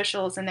NASA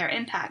socials and their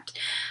impact.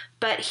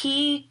 But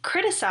he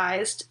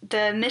criticized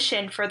the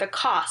mission for the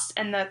cost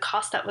and the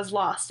cost that was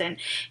lost. And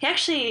he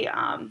actually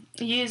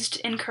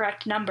used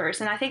incorrect numbers.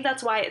 And I think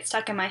that's why it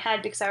stuck in my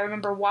head, because I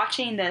remember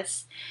watching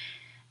this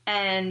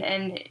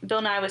and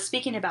Bill Nye was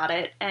speaking about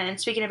it and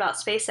speaking about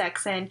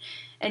SpaceX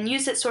and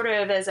used it sort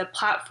of as a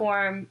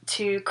platform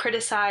to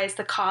criticize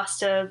the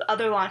cost of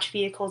other launch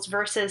vehicles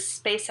versus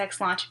SpaceX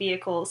launch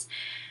vehicles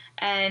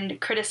and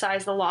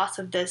criticize the loss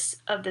of this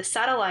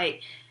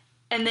satellite.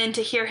 And then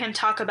to hear him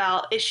talk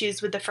about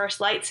issues with the first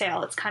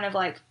LightSail, it's kind of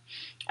like,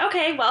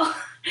 okay, well,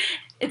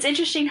 it's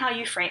interesting how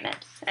you frame it.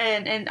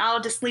 And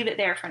I'll just leave it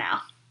there for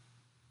now.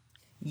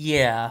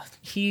 Yeah,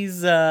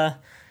 he's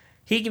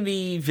he can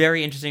be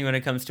very interesting when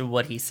it comes to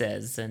what he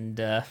says, and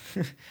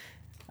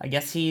I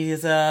guess he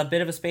is a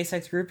bit of a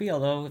SpaceX groupie,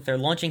 although if they're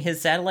launching his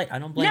satellite, I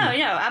don't blame him.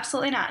 No,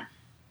 absolutely not.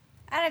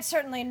 And it's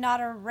certainly not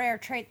a rare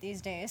trait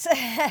these days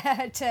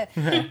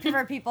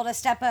for people to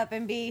step up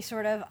and be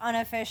sort of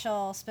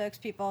unofficial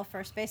spokespeople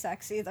for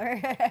SpaceX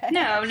either.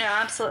 No,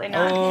 absolutely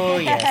not. Oh,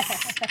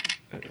 yes.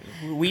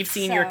 We've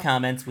seen your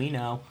comments. We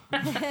know.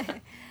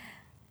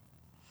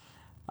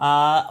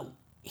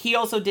 He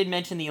also did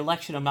mention the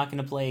election. I'm not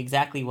going to play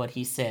exactly what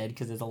he said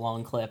because it's a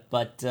long clip,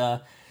 but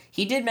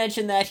he did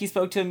mention that he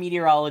spoke to a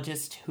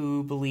meteorologist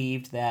who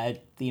believed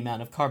that the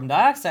amount of carbon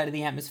dioxide in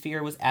the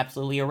atmosphere was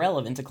absolutely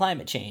irrelevant to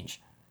climate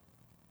change.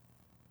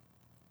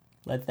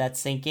 Let that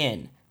sink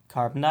in.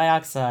 Carbon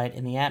dioxide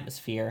in the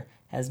atmosphere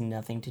has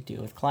nothing to do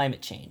with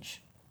climate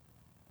change.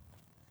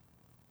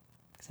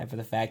 Except for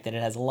the fact that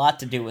it has a lot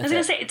to do with it. I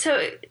was going to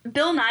say, so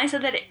Bill Nye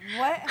said that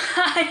What?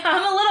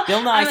 I'm a little...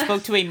 Bill Nye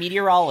spoke to a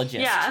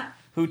meteorologist Yeah.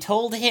 who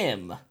told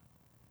him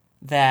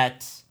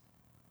that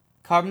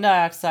carbon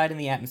dioxide in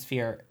the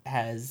atmosphere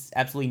has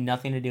absolutely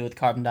nothing to do with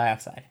carbon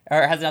dioxide,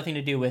 or has nothing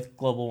to do with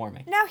global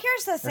warming. Now,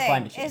 here's the thing,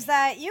 climate change. is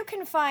that you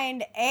can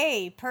find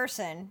a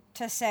person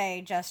to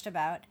say just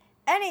about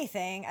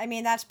anything. I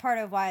mean, that's part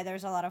of why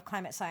there's a lot of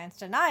climate science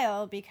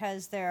denial,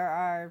 because there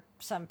are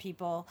some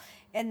people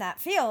in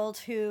that field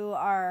who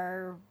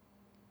are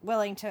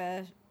willing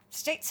to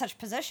state such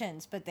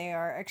positions, but they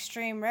are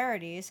extreme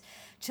rarities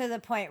to the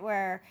point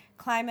where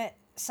climate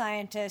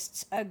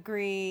scientists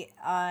agree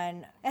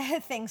on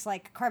things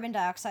like carbon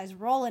dioxide's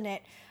role in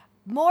it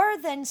more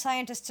than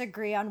scientists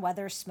agree on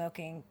whether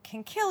smoking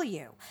can kill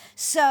you.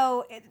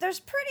 So there's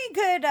pretty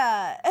good,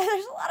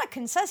 there's a lot of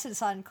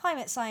consensus on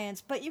climate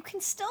science, but you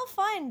can still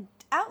find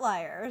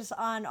outliers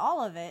on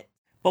all of it.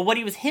 But what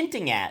he was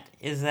hinting at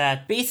is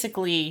that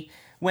basically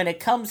when it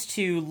comes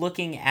to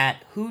looking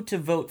at who to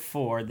vote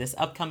for this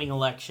upcoming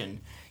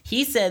election,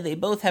 he said they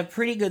both have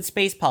pretty good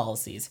space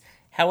policies.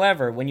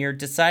 However, when you're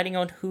deciding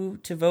on who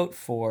to vote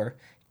for,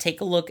 take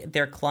a look at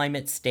their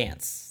climate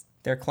stance,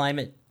 their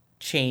climate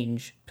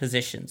change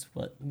positions,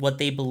 what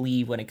they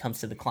believe when it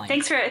comes to the climate.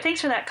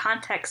 Thanks for that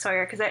context,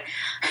 Sawyer, because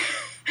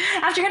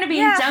after kind of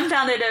being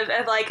dumbfounded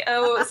of like,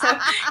 oh,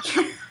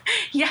 so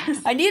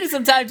yes. I needed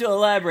some time to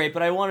elaborate,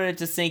 but I wanted it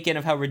to sink in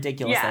of how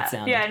ridiculous that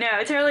sounded. Yeah, no,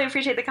 I totally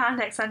appreciate the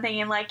context. I'm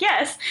thinking like,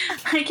 yes,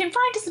 I can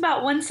find just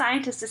about one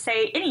scientist to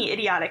say any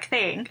idiotic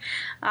thing.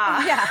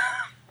 Yeah.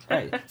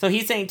 Right. So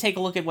he's saying take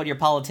a look at what your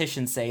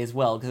politicians say as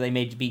well, because they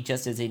may be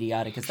just as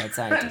idiotic as that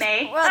scientist.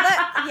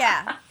 Well,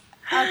 yeah.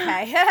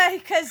 Okay.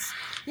 Because,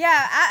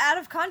 out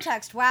of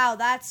context, wow,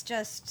 that's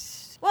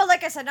just... Well,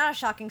 like I said, not a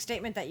shocking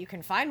statement that you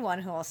can find one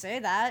who will say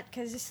that,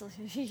 because,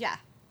 yeah.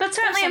 But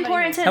certainly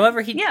important to...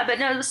 However,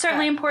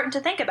 certainly important to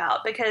think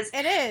about, because...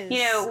 It is.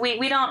 You know,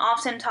 we don't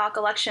often talk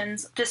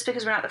elections just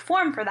because we're not the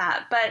forum for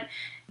that, but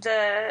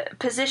the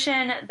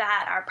position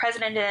that our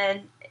president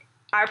and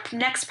our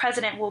next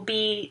president will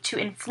be to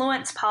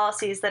influence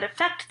policies that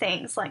affect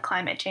things like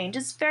climate change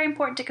is very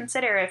important to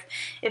consider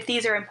if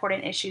these are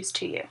important issues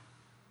to you.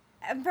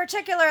 And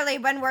particularly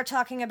when we're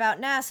talking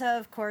about NASA,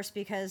 of course,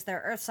 because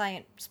their Earth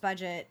science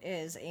budget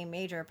is a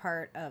major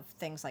part of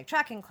things like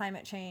tracking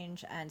climate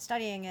change and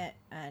studying it.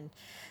 And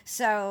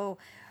so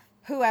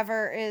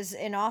whoever is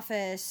in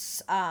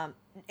office,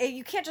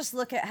 you can't just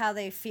look at how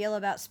they feel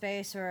about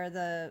space or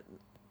the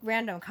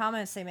random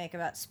comments they make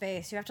about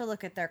space. You have to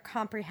look at their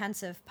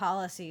comprehensive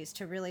policies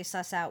to really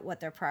suss out what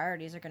their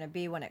priorities are going to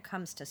be when it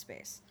comes to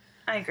space.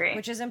 I agree.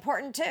 Which is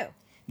important too.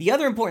 The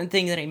other important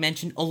thing that I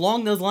mentioned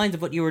along those lines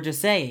of what you were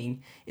just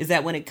saying is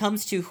that when it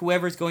comes to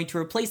whoever's going to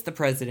replace the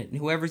president and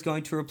whoever's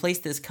going to replace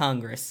this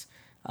Congress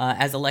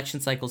as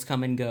election cycles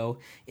come and go,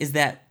 is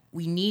that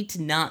we need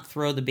to not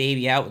throw the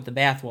baby out with the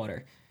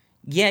bathwater.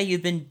 Yeah, you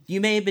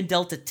may have been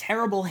dealt a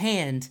terrible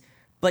hand,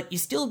 but you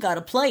still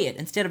gotta play it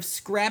instead of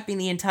scrapping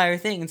the entire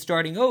thing and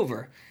starting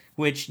over,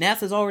 which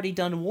NASA's already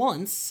done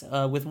once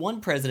with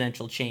one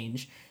presidential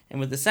change, and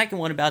with the second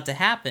one about to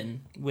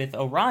happen with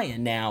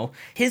Orion now.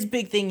 His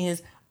big thing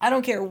is, I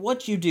don't care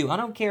what you do. I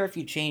don't care if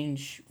you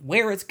change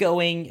where it's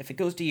going, if it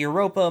goes to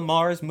Europa,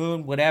 Mars,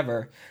 Moon,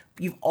 whatever.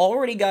 You've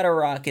already got a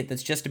rocket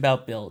that's just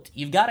about built.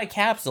 You've got a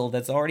capsule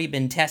that's already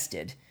been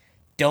tested.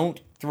 Don't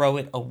throw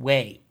it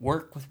away.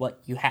 Work with what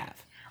you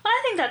have. Well,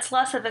 I think that's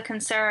less of a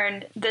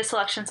concern this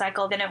election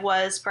cycle than it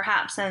was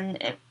perhaps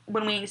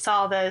when we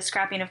saw the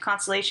scrapping of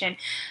Constellation,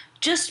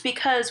 just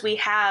because we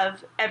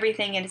have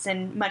everything is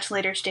in much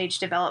later stage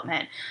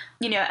development.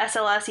 You know,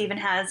 SLS even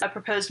has a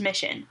proposed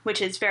mission,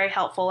 which is very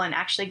helpful in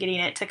actually getting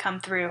it to come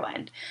through.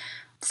 And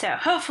so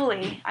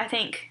hopefully, I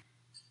think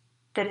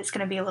that it's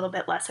going to be a little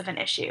bit less of an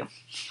issue.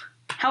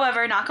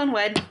 However, knock on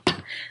wood.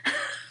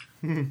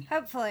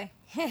 Hopefully.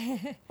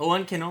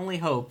 One can only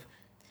hope.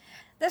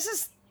 This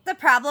is the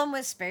problem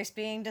with space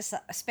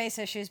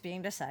issues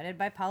being decided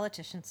by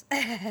politicians.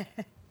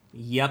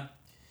 Yep.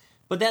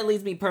 But that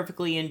leads me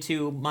perfectly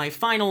into my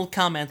final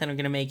comment that I'm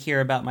going to make here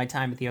about my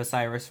time at the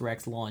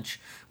OSIRIS-REx launch.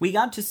 We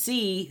got to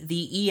see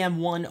the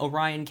EM-1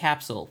 Orion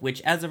capsule,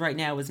 which as of right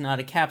now is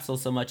not a capsule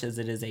so much as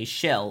it is a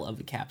shell of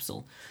a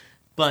capsule.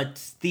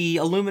 But the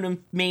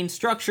aluminum main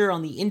structure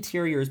on the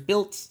interior is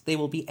built. They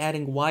will be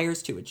adding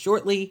wires to it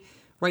shortly.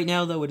 Right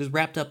now, though, it is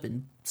wrapped up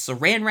in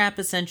saran wrap,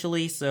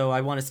 essentially, so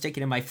I want to stick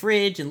it in my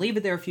fridge and leave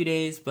it there a few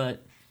days,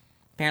 but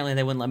apparently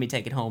they wouldn't let me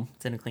take it home.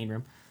 It's in a clean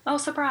room. Oh,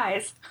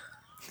 surprise.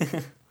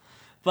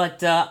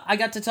 But I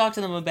got to talk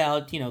to them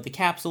about, the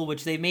capsule,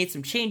 which they've made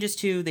some changes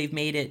to. They've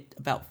made it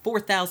about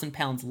 4,000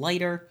 pounds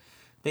lighter.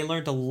 They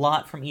learned a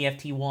lot from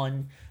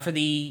EFT-1. For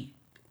the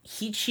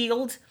heat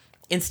shield,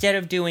 instead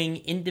of doing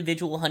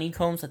individual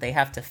honeycombs that they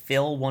have to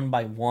fill one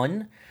by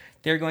one,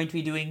 they're going to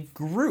be doing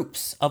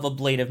groups of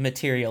ablative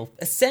material,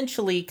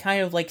 essentially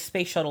kind of like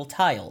space shuttle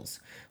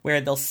tiles,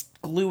 where they'll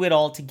glue it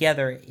all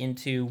together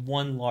into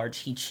one large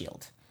heat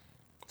shield.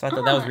 So I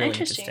thought that was really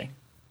interesting.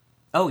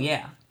 Oh,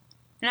 yeah.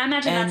 And I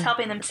imagine that's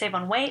helping them save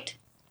on weight.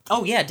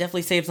 Oh, yeah,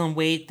 definitely saves on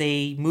weight.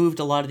 They moved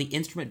a lot of the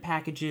instrument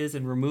packages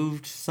and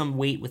removed some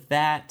weight with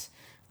that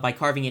by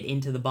carving it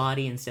into the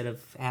body instead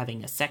of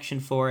having a section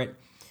for it.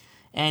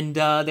 And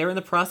they're in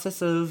the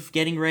process of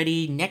getting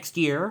ready next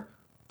year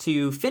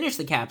to finish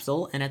the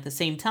capsule, and at the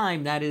same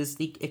time, that is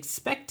the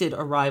expected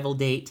arrival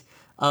date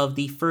of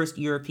the first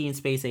European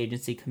Space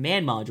Agency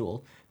command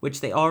module, which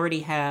they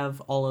already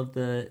have all of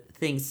the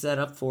things set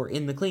up for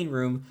in the clean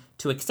room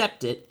to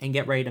accept it and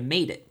get ready to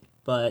mate it.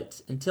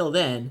 But until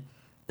then,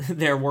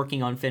 they're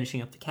working on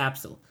finishing up the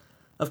capsule.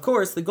 Of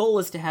course, the goal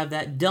is to have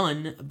that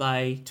done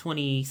by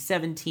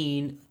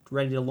 2017,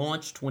 ready to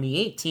launch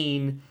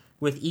 2018,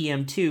 with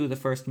EM2, the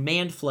first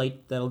manned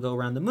flight that'll go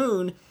around the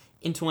moon,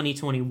 in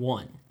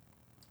 2021.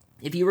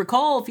 If you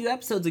recall, a few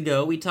episodes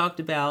ago, we talked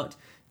about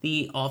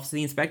the Office of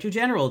the Inspector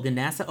General, the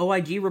NASA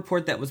OIG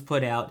report that was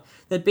put out,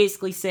 that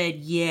basically said,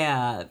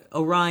 yeah,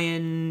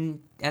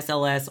 Orion,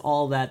 SLS,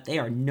 all that, they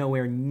are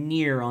nowhere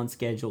near on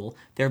schedule.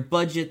 Their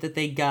budget that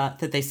they got,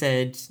 that they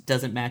said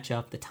doesn't match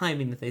up, the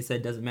timing that they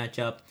said doesn't match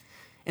up.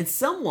 And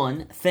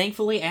someone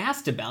thankfully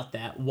asked about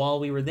that while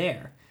we were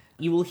there.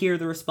 You will hear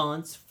the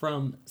response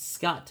from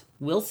Scott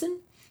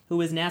Wilson, who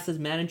is NASA's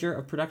Manager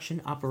of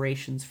Production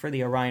Operations for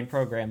the Orion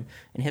program,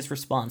 and his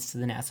response to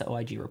the NASA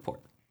OIG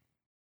report.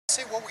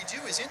 See, what we do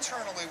is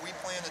internally we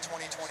plan to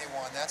 2021.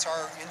 That's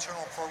our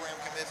internal program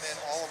commitment.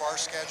 All of our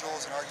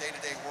schedules and our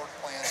day-to-day work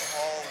plans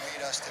all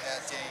lead us to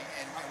that date,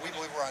 and we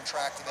believe we're on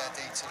track to that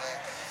date today.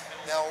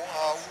 Now,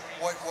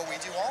 what we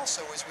do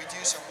also is we do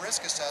some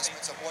risk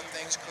assessments of what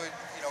things could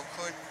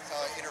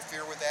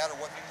interfere with that, or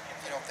what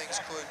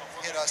things could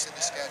hit us in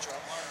the schedule,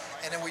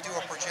 and then we do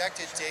a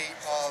projected date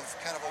of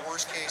kind of a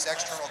worst-case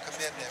external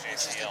commitment,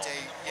 which is the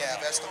date.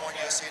 Yeah, that's the one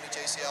you'll see in the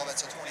JCL.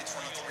 That's a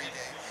 2023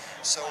 date.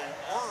 So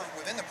we're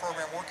within the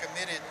program. We're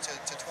committed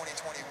to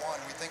 2021.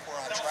 We think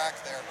we're on track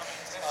there.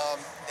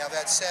 Now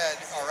that said,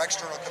 our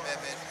external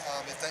commitment,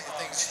 if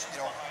things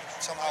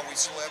somehow we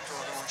slipped or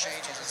there were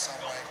changes in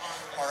some way,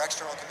 our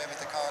external commitment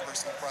to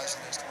Congress and the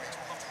President is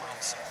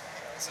 2023.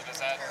 So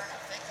does that,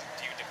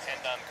 do you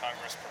depend on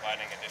Congress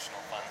providing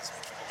additional funds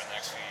over the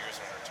next few years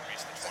in order to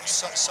reach the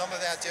 2021? Some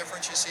of that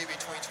difference you see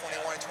between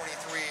 21 and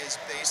 23 is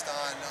based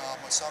on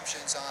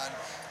assumptions on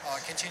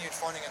continued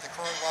funding at the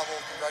current level,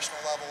 congressional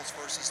levels,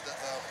 versus the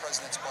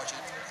President's budget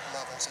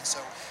levels. And so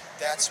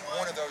that's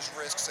one of those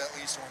risks that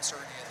leads to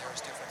uncertainty, and there's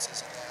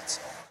differences in that.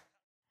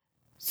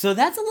 So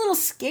that's a little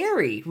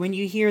scary when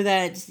you hear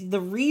that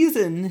the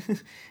reason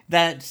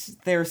that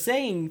they're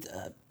saying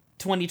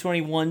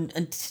 2021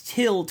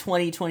 until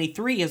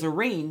 2023 as a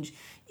range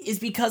is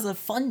because of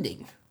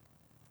funding.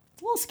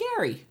 It's a little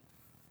scary.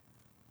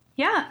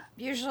 Yeah.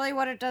 Usually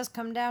what it does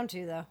come down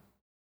to, though.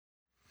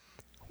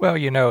 Well,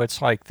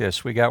 it's like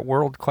this. We got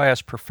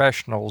world-class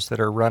professionals that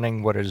are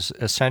running what is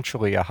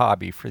essentially a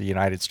hobby for the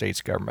United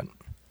States government.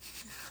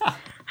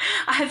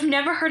 I've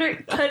never heard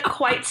it put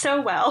quite so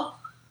well.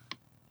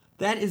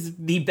 That is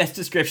the best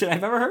description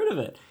I've ever heard of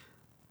it.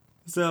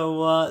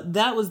 So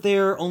that was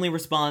their only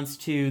response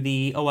to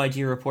the OIG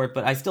report,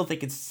 but I still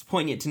think it's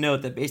poignant to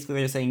note that basically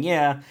they're saying,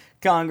 yeah,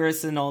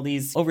 Congress and all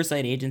these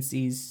oversight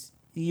agencies,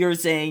 you're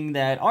saying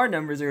that our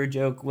numbers are a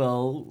joke.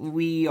 Well,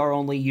 we are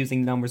only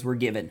using the numbers we're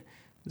given.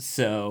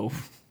 So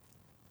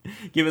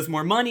give us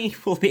more money,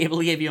 we'll be able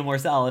to give you a more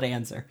solid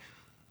answer.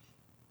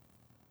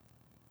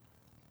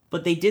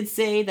 But they did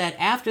say that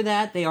after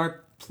that, they are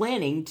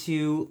planning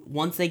to,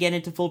 once they get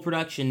into full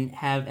production,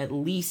 have at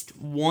least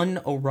one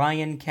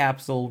Orion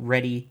capsule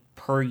ready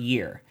per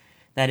year.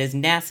 That is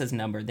NASA's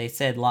number. They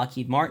said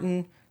Lockheed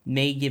Martin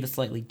may give a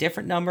slightly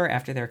different number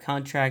after their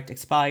contract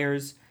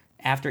expires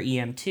after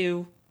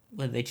EM2,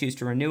 whether they choose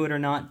to renew it or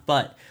not,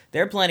 but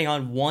they're planning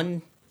on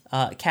one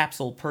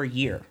capsule per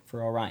year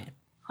for Orion.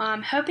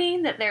 I'm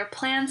hoping that their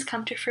plans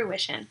come to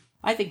fruition.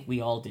 I think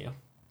we all do.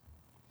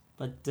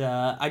 But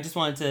I just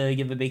wanted to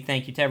give a big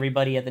thank you to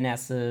everybody at the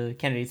NASA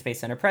Kennedy Space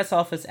Center press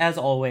office, as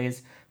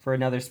always, for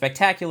another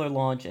spectacular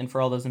launch and for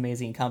all those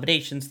amazing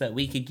accommodations that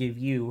we could give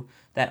you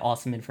that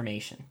awesome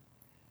information.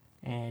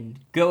 And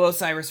go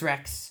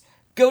OSIRIS-REx,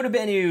 go to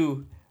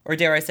Bennu, or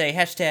dare I say,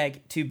 hashtag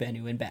to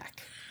Bennu and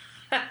back.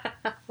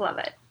 Love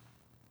it.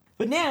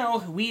 But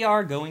now we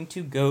are going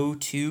to go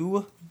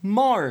to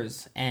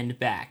Mars and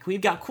back. We've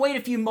got quite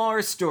a few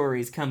Mars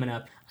stories coming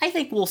up. I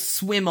think we'll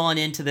swim on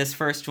into this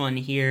first one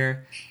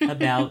here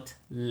about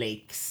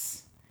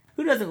lakes.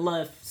 Who doesn't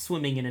love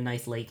swimming in a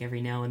nice lake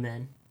every now and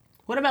then?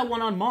 What about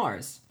one on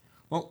Mars?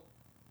 Well,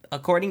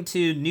 according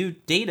to new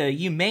data,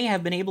 you may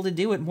have been able to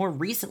do it more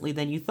recently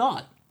than you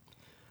thought.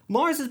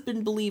 Mars has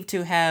been believed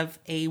to have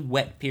a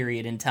wet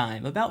period in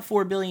time, about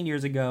 4 billion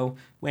years ago,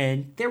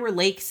 when there were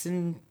lakes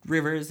and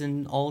rivers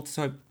and all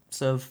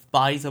sorts of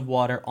bodies of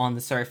water on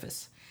the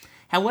surface.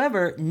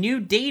 However, new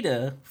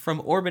data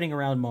from orbiting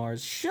around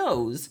Mars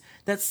shows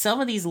that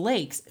some of these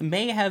lakes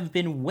may have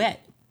been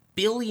wet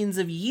billions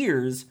of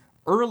years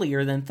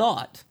earlier than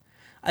thought.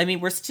 I mean,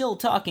 we're still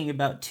talking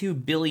about 2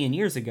 billion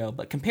years ago,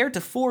 but compared to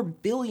 4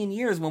 billion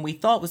years when we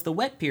thought was the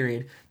wet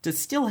period, to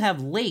still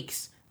have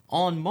lakes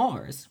on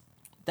Mars,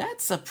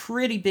 that's a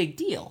pretty big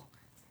deal.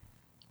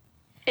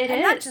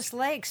 And not just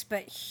lakes,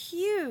 but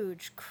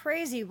huge,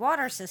 crazy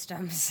water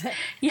systems.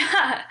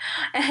 Yeah,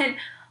 and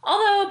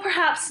although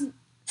perhaps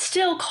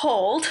still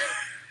cold,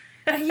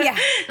 yeah,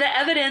 the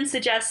evidence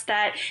suggests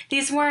that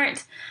these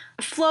weren't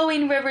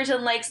flowing rivers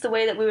and lakes the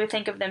way that we would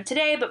think of them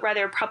today, but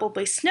rather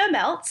probably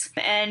snowmelts.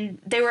 And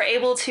they were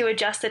able to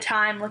adjust the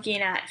time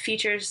looking at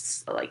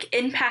features like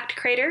impact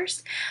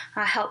craters,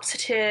 helped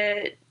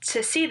to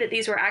see that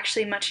these were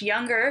actually much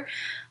younger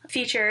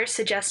features,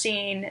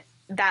 suggesting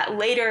that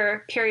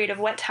later period of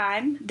wet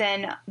time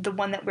than the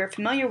one that we're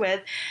familiar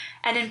with,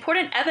 and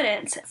important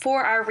evidence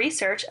for our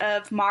research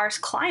of Mars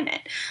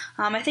climate.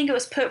 I think it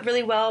was put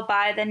really well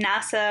by the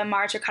NASA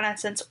Mars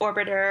Reconnaissance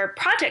Orbiter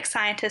project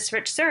scientist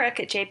Rich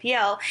Zurich at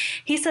JPL.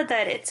 He said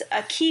that it's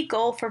a key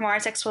goal for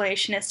Mars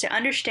exploration is to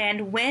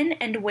understand when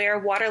and where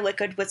water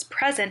liquid was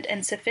present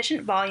in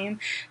sufficient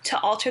volume to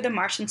alter the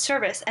Martian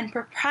surface and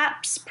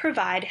perhaps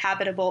provide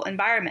habitable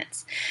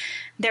environments.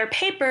 Their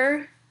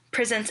paper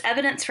presents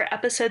evidence for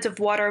episodes of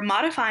water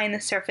modifying the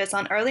surface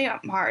on early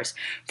Mars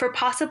for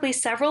possibly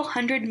several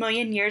 100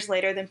 million years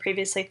later than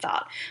previously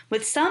thought,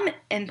 with some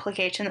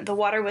implication that the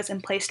water was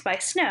emplaced by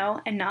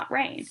snow and not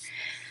rain.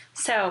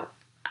 So,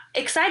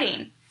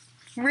 exciting.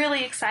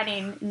 Really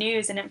exciting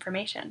news and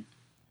information.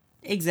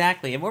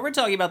 Exactly. And when we're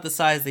talking about the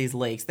size of these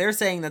lakes, they're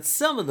saying that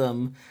some of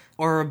them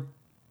are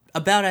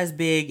about as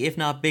big, if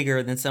not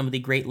bigger, than some of the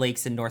Great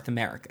Lakes in North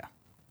America.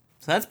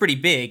 So that's pretty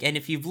big, and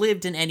if you've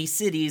lived in any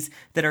cities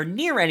that are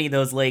near any of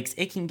those lakes,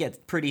 it can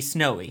get pretty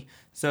snowy.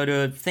 So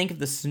to think of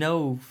the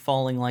snow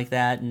falling like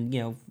that and,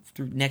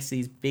 next to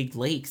these big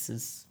lakes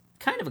is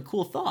kind of a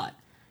cool thought.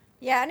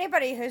 Yeah,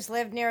 anybody who's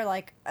lived near,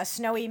 like, a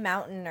snowy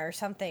mountain or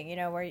something,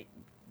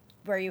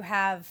 where you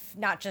have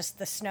not just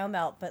the snow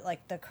melt, but,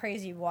 like, the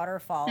crazy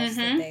waterfalls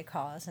that they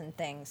cause and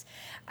things.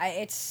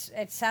 It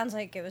sounds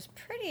like it was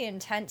pretty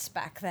intense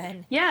back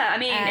then. Yeah, I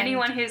mean,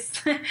 anyone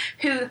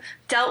who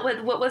dealt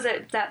with, what was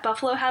it that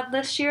Buffalo had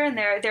this year and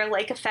their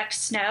lake effect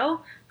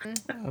snow?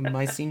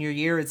 My senior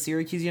year at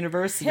Syracuse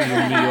University in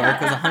New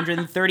York was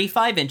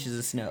 135 inches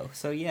of snow,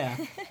 so yeah.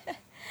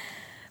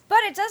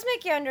 But it does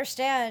make you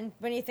understand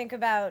when you think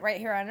about right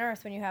here on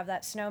Earth when you have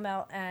that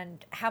snowmelt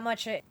and how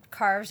much it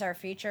carves our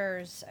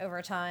features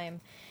over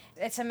time.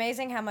 It's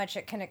amazing how much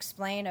it can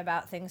explain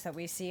about things that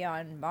we see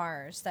on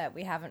Mars that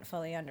we haven't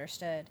fully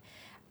understood.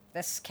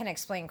 This can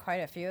explain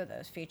quite a few of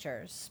those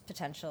features,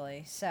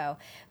 potentially. So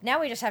now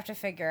we just have to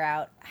figure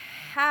out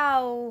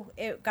how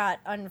it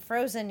got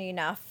unfrozen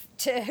enough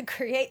to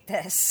create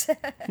this.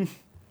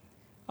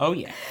 Oh,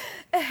 yeah.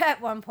 At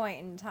one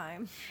point in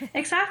time.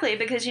 Exactly,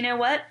 because you know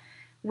what?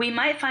 We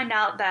might find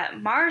out that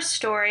Mars'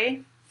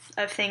 story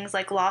of things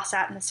like lost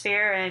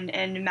atmosphere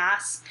and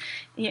mass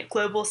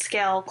global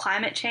scale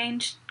climate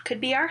change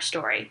could be our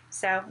story.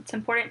 So it's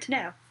important to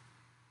know.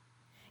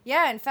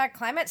 Yeah, in fact,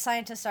 climate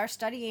scientists are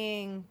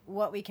studying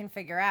what we can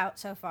figure out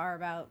so far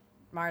about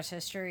Mars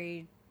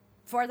history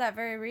for that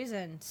very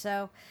reason.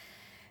 So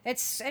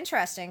it's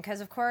interesting because,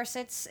 of course,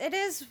 it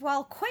is,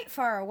 while quite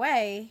far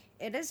away,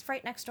 it is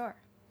right next door.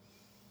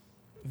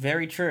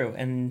 Very true.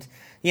 And,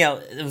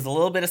 it was a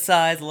little bit of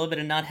size, a little bit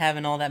of not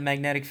having all that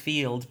magnetic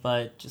field,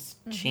 but just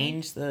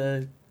change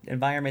the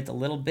environment a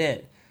little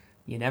bit.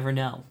 You never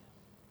know.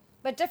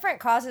 But different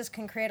causes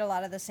can create a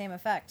lot of the same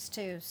effects,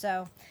 too.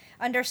 So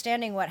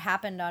understanding what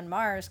happened on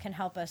Mars can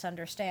help us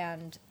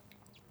understand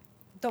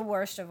the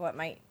worst of what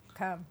might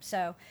come.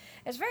 So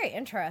it's very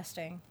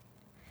interesting.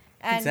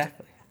 And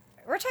exactly.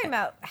 We're talking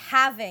about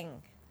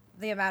having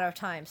the amount of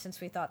time since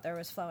we thought there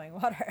was flowing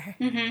water.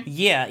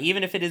 Yeah,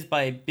 even if it is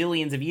by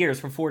billions of years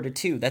from 4 to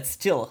 2, that's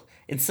still,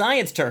 in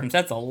science terms,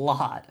 that's a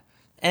lot.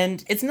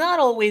 And it's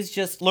not always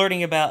just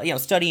learning about,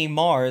 studying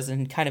Mars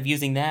and kind of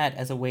using that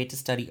as a way to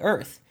study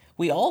Earth.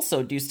 We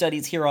also do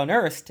studies here on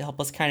Earth to help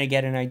us kind of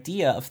get an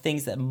idea of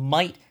things that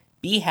might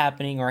be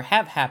happening or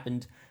have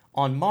happened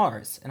on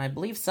Mars. And I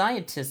believe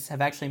scientists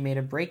have actually made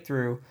a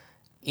breakthrough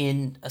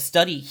in a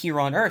study here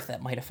on Earth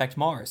that might affect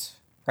Mars.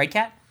 Right,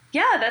 Kat?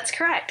 Yeah, that's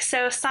correct.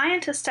 So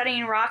scientists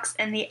studying rocks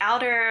in the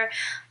Outer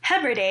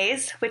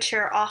Hebrides, which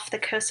are off the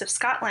coast of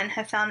Scotland,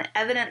 have found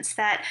evidence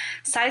that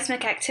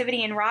seismic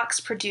activity in rocks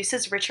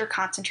produces richer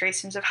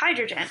concentrations of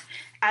hydrogen.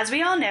 As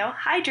we all know,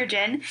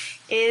 hydrogen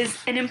is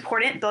an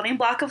important building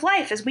block of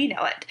life as we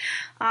know it.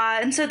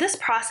 And so this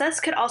process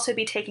could also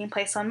be taking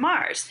place on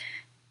Mars.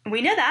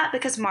 We know that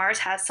because Mars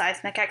has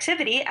seismic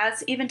activity,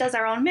 as even does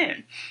our own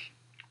moon.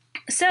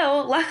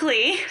 So,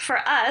 luckily for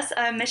us,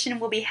 a mission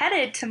will be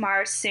headed to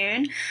Mars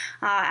soon,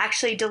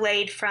 actually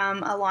delayed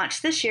from a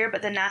launch this year,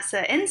 but the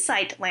NASA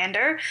InSight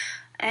lander,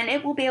 and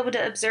it will be able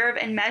to observe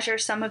and measure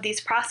some of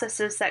these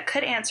processes that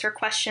could answer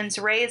questions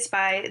raised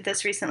by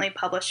this recently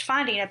published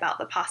finding about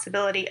the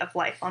possibility of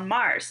life on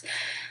Mars.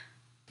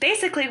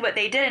 Basically what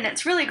they did, and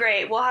it's really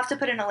great, we'll have to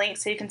put in a link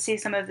so you can see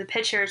some of the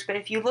pictures, but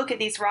if you look at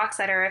these rocks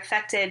that are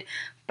affected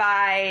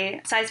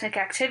by seismic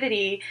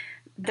activity,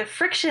 the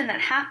friction that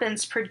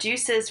happens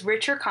produces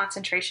richer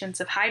concentrations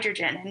of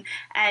hydrogen,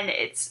 and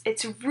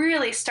it's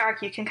really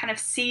stark. You can kind of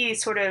see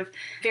sort of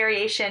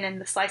variation in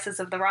the slices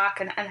of the rock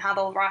and how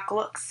the rock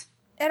looks.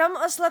 It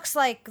almost looks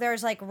like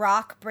there's like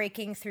rock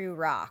breaking through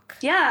rock.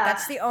 Yeah.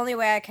 That's the only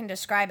way I can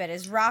describe it,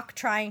 is rock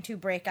trying to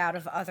break out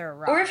of other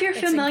rock. Or if you're It's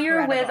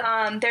familiar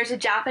incredible. with, there's a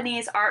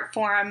Japanese art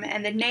form,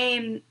 and the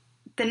name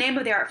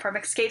of the art form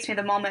escapes me at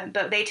the moment,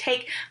 but they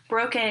take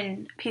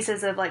broken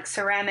pieces of like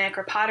ceramic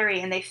or pottery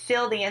and they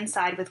fill the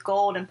inside with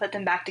gold and put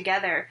them back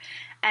together.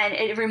 And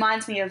it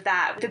reminds me of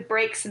that. The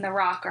breaks in the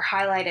rock are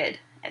highlighted.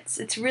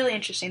 It's really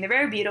interesting. They're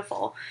very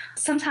beautiful.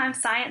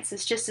 Sometimes science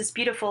is just as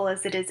beautiful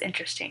as it is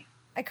interesting.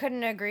 I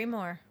couldn't agree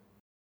more.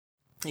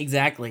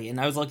 Exactly, and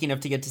I was lucky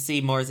enough to get to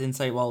see Mars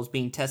InSight while it was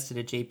being tested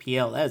at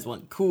JPL. That is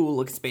one cool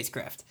looking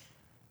spacecraft.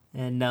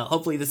 And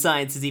hopefully the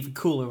science is even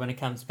cooler when it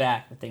comes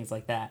back with things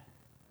like that.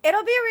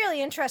 It'll be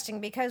really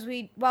interesting because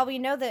while we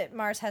know that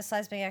Mars has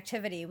seismic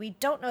activity, we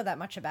don't know that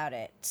much about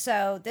it.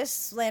 So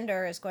this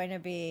lander is going to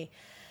be,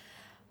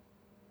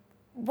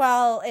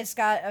 well, it's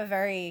got a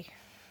very,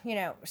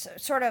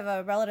 sort of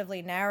a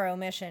relatively narrow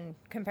mission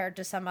compared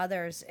to some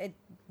others.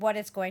 What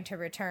it's going to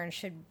return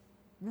should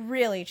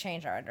really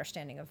change our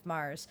understanding of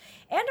Mars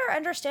and our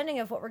understanding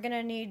of what we're going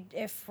to need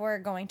if we're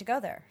going to go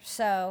there.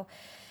 So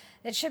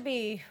it should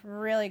be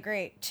really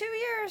great. 2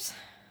 years.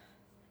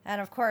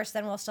 And of course,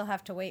 then we'll still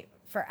have to wait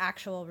for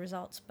actual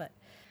results. But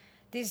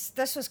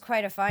this was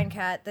quite a find,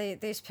 Kat.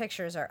 These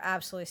pictures are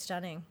absolutely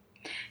stunning.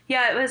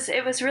 Yeah,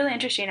 it was really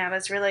interesting. I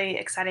was really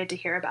excited to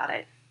hear about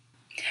it.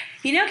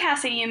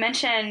 Cassie, you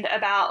mentioned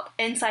about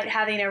InSight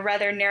having a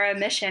rather narrow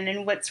mission,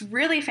 and what's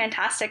really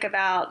fantastic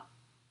about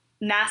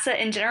NASA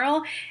in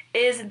general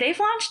is they've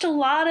launched a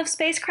lot of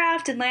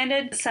spacecraft and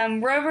landed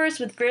some rovers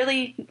with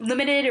really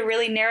limited or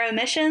really narrow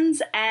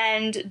missions,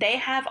 and they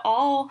have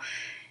all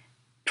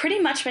pretty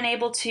much been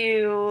able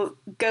to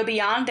go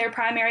beyond their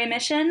primary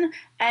mission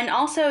and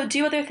also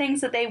do other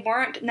things that they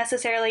weren't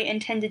necessarily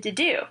intended to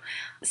do.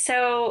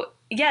 So,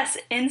 yes,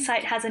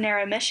 InSight has a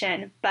narrow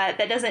mission, but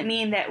that doesn't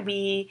mean that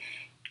we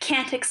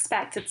can't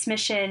expect its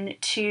mission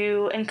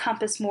to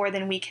encompass more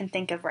than we can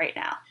think of right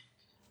now.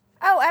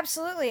 Oh,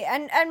 absolutely.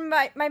 And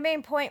my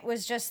main point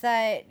was just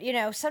that,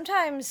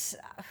 sometimes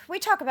we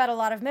talk about a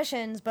lot of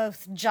missions,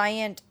 both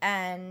giant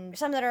and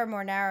some that are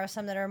more narrow,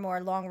 some that are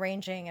more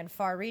long-ranging and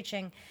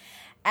far-reaching.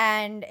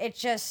 And it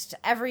just,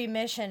 every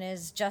mission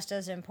is just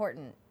as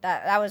important.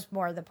 That was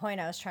more the point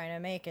I was trying to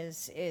make,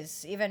 is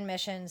even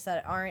missions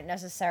that aren't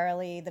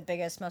necessarily the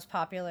biggest, most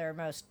popular,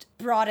 most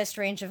broadest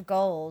range of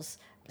goals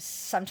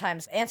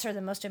sometimes answer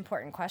the most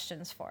important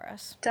questions for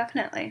us.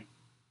 Definitely.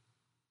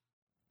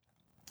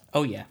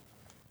 Oh, yeah.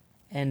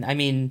 And, I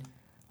mean,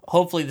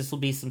 hopefully this will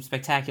be some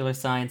spectacular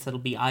science that'll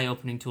be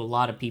eye-opening to a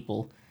lot of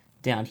people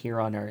down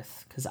here on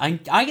Earth. Because I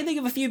can think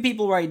of a few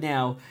people right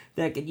now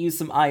that could use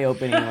some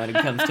eye-opening when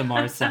it comes to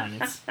Mars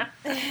science.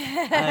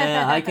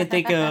 I can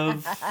think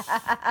of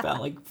about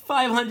like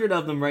 500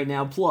 of them right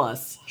now,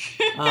 plus.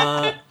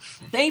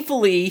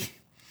 Thankfully,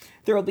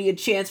 there will be a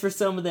chance for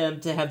some of them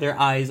to have their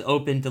eyes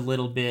opened a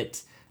little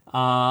bit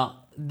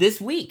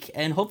this week,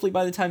 and hopefully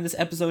by the time this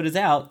episode is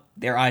out,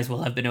 their eyes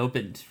will have been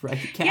opened,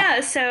 right, Kat? Yeah,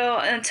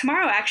 so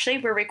tomorrow, actually,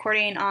 we're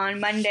recording on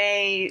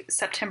Monday,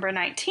 September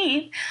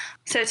 19th.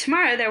 So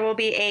tomorrow there will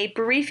be a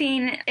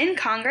briefing in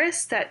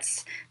Congress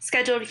that's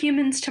scheduled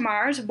Humans to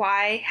Mars,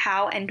 Why,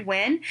 How, and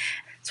When.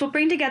 So we'll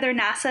bring together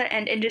NASA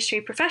and industry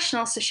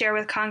professionals to share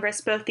with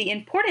Congress both the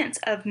importance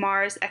of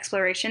Mars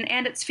exploration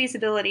and its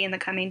feasibility in the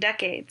coming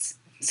decades.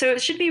 So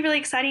it should be really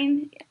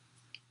exciting.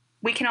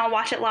 We can all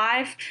watch it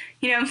live.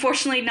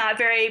 Unfortunately, not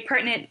very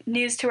pertinent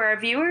news to our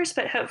viewers,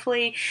 but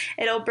hopefully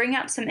it'll bring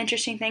up some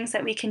interesting things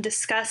that we can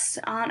discuss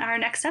on our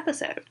next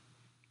episode.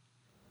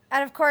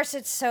 And of course,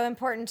 it's so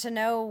important to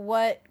know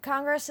what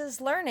Congress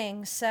is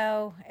learning.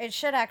 So it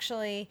should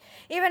actually,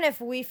 even if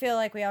we feel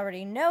like we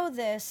already know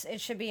this, it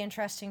should be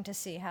interesting to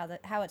see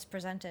how it's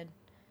presented.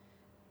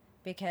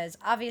 Because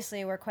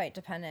obviously we're quite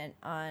dependent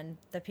on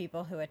the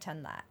people who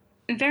attend that.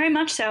 Very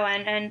much so.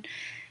 And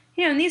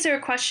these are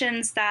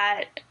questions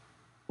that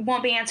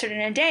won't be answered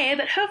in a day,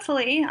 but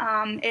hopefully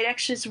it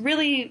actually is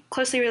really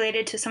closely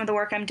related to some of the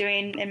work I'm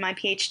doing in my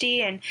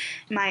PhD and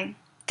my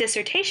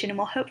dissertation, and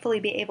we'll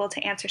hopefully be able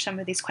to answer some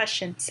of these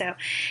questions. So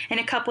in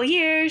a couple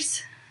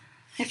years,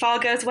 if all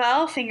goes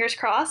well, fingers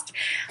crossed,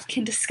 we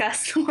can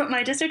discuss what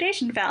my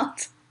dissertation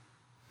found.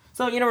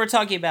 So, we're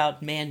talking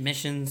about manned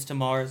missions to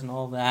Mars and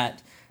all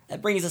that.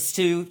 That brings us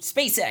to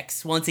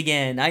SpaceX once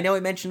again. I know I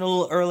mentioned a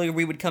little earlier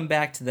we would come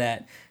back to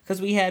that,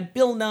 because we had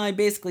Bill Nye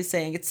basically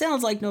saying it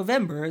sounds like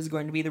November is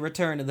going to be the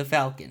return of the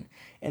Falcon.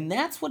 And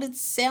that's what it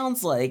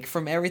sounds like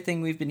from everything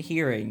we've been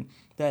hearing,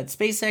 that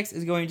SpaceX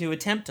is going to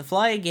attempt to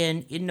fly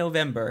again in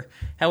November.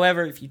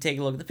 However, if you take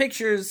a look at the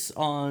pictures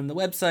on the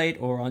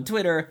website or on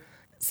Twitter,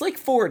 Slick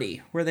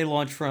 40, where they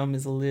launch from,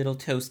 is a little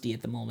toasty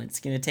at the moment. It's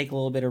going to take a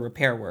little bit of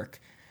repair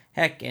work.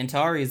 Heck,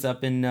 Antares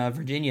up in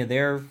Virginia,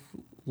 their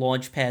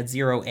Launchpad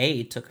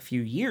 0A took a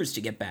few years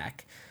to get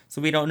back,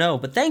 so we don't know.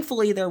 But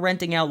thankfully, they're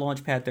renting out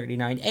Launchpad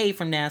 39A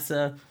from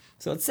NASA,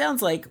 so it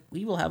sounds like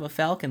we will have a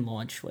Falcon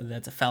launch. Whether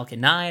that's a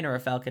Falcon 9 or a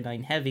Falcon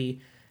 9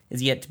 Heavy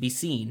is yet to be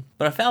seen.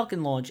 But a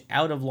Falcon launch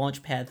out of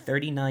Launchpad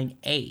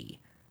 39A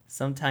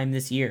sometime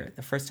this year,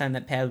 the first time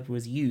that pad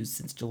was used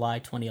since July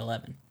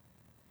 2011.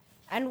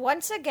 And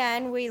once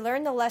again, we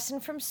learn the lesson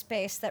from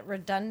space that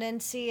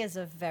redundancy is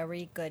a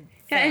very good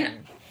thing. Yeah.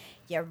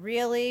 You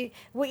really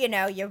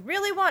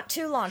want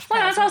two launch pads.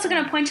 Well, I was also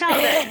going to point out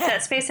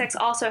that SpaceX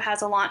also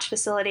has a launch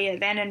facility at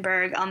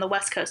Vandenberg on the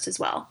West Coast as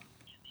well.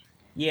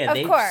 Yeah, Of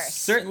they've course.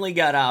 certainly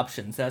got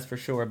options, that's for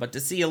sure. But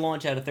to see a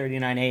launch out of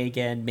 39A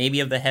again,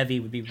 maybe of the Heavy,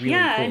 would be really cool.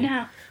 Yeah, I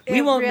know.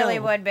 We won't really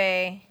know. would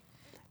be.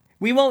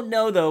 We won't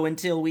know, though,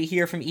 until we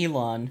hear from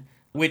Elon,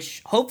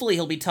 which hopefully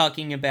he'll be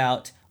talking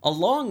about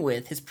along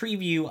with his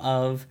preview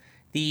of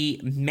the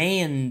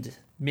manned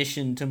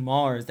mission to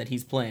Mars that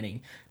he's planning,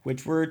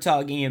 which we're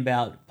talking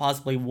about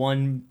possibly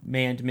one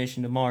manned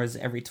mission to Mars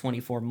every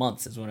 24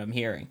 months is what I'm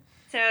hearing.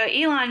 So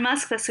Elon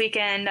Musk this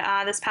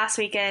past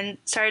weekend,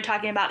 started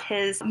talking about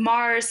his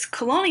Mars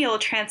Colonial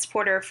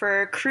Transporter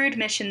for crewed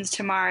missions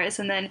to Mars,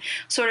 and then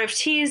sort of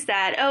teased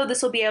that,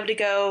 this will be able to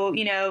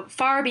go,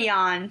 far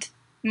beyond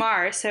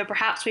Mars, so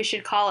perhaps we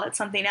should call it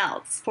something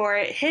else. For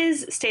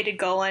his stated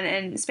goal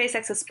and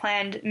SpaceX's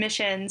planned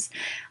missions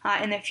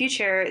in the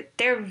future,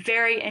 they're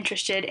very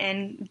interested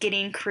in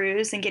getting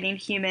crews and getting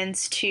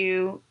humans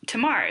to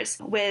Mars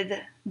with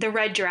the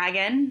Red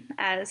Dragon,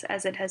 as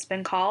it has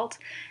been called.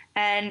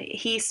 And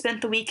he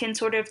spent the weekend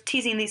sort of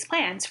teasing these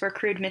plans for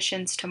crewed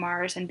missions to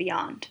Mars and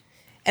beyond.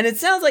 And it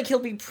sounds like he'll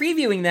be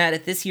previewing that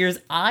at this year's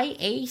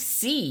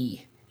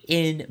IAC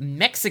in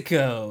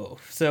Mexico.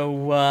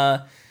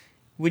 So,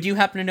 would you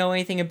happen to know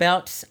anything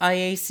about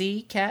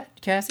IAC,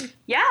 Cassie?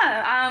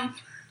 Yeah.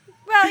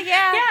 Well,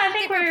 yeah. Yeah, I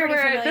think we're pretty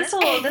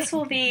familiar. this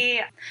will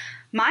be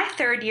my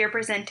third year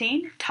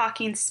presenting,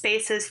 Talking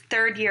Space's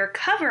third year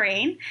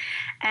covering,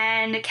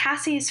 and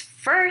Cassie's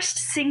first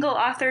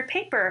single-authored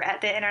paper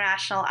at the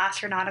International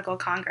Astronautical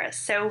Congress.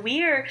 So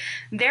we are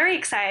very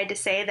excited to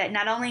say that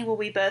not only will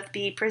we both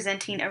be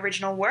presenting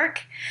original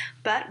work,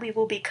 but we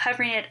will be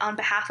covering it on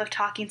behalf of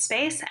Talking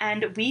Space,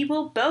 and we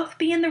will both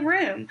be in the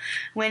room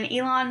when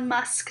Elon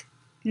Musk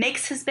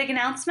makes his big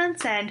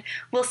announcements, and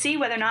we'll see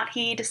whether or not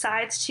he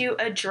decides to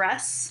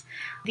address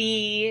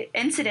the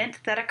incident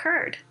that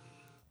occurred.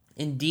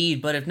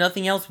 Indeed, but if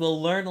nothing else,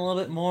 we'll learn a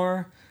little bit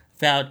more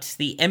about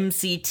the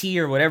MCT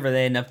or whatever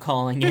they end up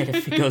calling it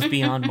if it goes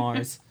beyond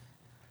Mars.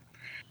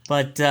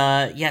 But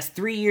yes,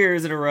 3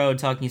 years in a row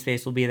Talking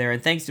Space will be there,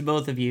 and thanks to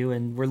both of you,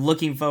 and we're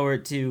looking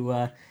forward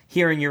to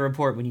hearing your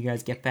report when you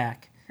guys get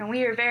back. And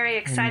we are very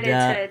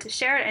excited to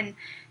share it,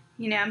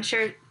 and I'm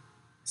sure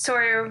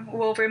Sawyer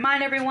will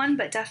remind everyone,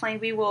 but definitely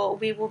we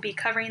will be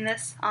covering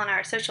this on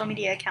our social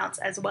media accounts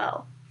as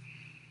well.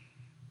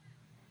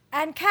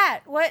 And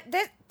Kat, what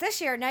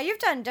this year? Now you've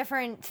done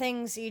different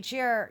things each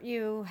year.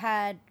 You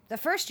had the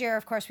first year,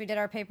 of course, we did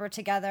our paper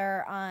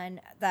together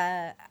on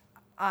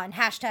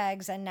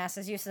hashtags and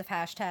NASA's use of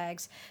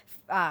hashtags,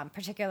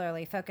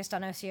 particularly focused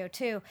on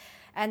OCO2.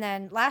 And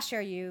then last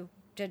year you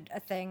did a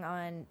thing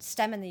on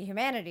STEM and the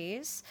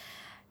humanities.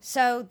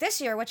 So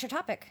this year, what's your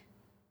topic?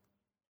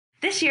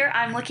 This year,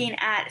 I'm looking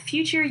at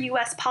future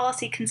U.S.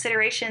 policy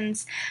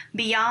considerations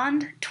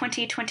beyond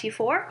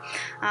 2024,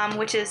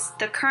 which is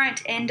the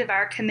current end of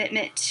our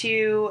commitment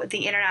to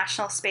the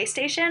International Space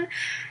Station.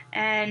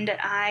 And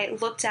I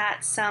looked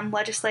at some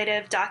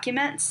legislative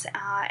documents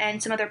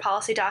and some other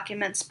policy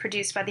documents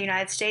produced by the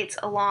United States,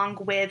 along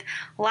with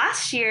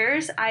last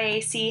year's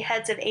IAC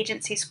Heads of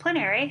Agencies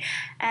plenary,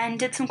 and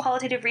did some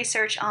qualitative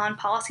research on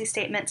policy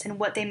statements and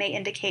what they may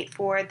indicate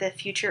for the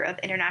future of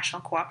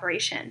international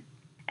cooperation.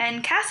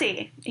 And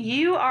Cassie,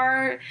 you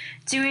are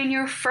doing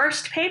your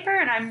first paper,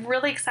 and I'm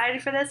really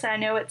excited for this. And I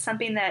know it's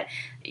something that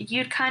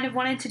you'd kind of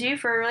wanted to do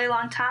for a really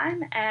long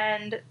time.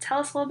 And tell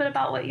us a little bit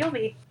about what you'll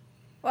be.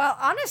 Well,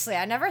 honestly,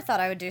 I never thought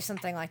I would do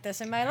something like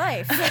this in my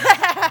life.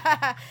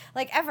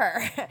 Like,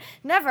 ever.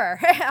 Never.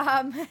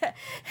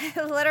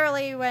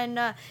 Literally, when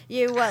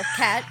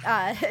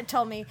Kat,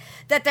 told me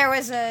that there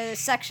was a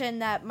section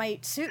that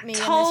might suit me.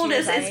 Told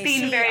is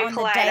being very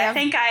polite. I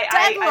think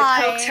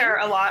I poked her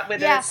a lot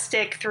with a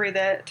stick through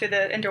the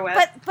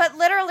interweb. But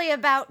literally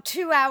about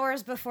 2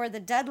 hours before the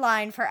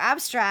deadline for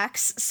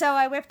abstracts, so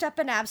I whipped up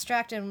an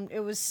abstract, and it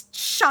was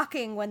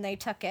shocking when they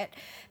took it,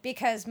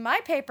 because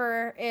my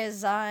paper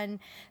is on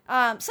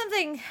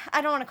something,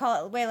 I don't want to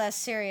call it way less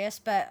serious,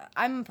 but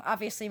I'm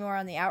obviously more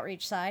on the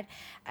outreach side,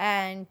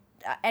 and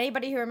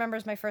anybody who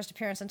remembers my first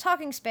appearance in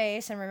Talking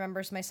Space and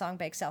remembers my song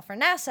Bake Sale for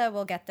NASA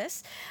will get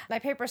this. My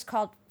paper is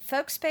called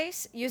Folk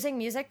Space, Using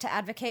Music to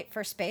Advocate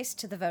for Space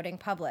to the Voting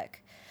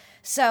Public.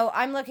 So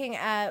I'm looking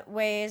at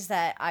ways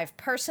that I've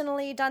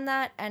personally done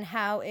that and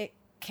how it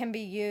can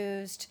be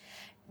used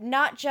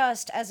not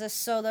just as a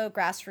solo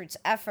grassroots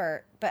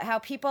effort, but how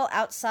people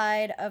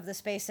outside of the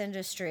space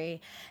industry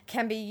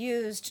can be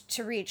used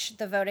to reach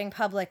the voting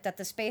public that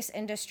the space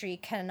industry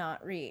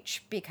cannot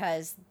reach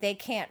because they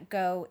can't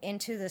go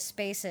into the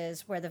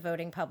spaces where the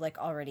voting public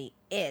already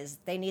is.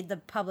 They need the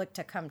public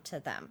to come to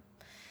them.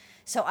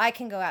 So I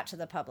can go out to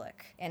the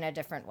public in a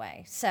different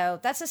way. So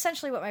that's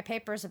essentially what my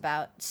paper is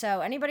about.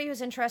 So anybody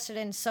who's interested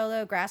in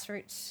solo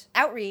grassroots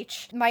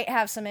outreach might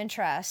have some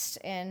interest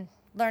in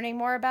learning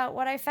more about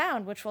what I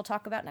found, which we'll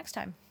talk about next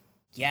time.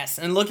 Yes,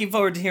 and looking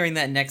forward to hearing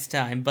that next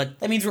time, but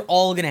that means we're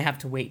all going to have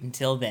to wait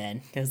until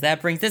then, because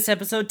that brings this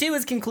episode to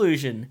its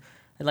conclusion.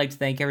 I'd like to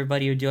thank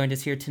everybody who joined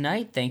us here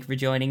tonight. Thank you for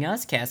joining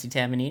us, Cassie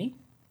Tamanini.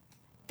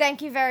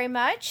 Thank you very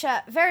much.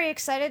 Very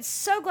excited.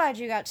 So glad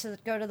you got to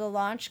go to the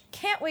launch.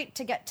 Can't wait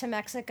to get to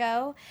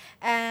Mexico,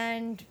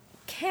 and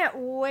can't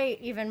wait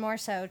even more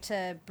so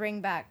to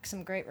bring back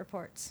some great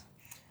reports.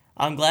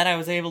 I'm glad I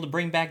was able to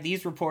bring back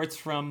these reports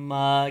from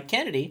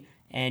Kennedy,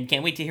 and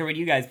can't wait to hear what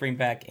you guys bring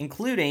back,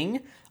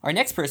 including our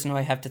next person who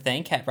I have to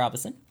thank, Kat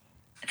Robinson.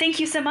 Thank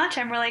you so much.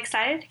 I'm really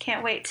excited.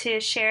 Can't wait to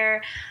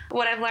share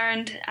what I've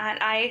learned at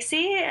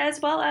IAC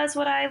as well as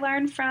what I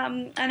learned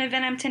from an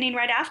event I'm attending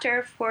right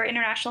after for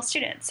international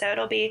students. So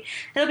it'll be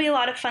a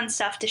lot of fun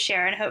stuff to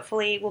share, and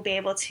hopefully we'll be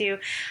able to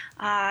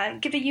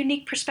give a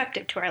unique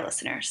perspective to our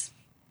listeners.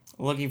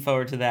 Looking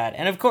forward to that.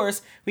 And of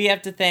course, we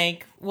have to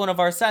thank one of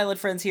our silent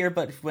friends here,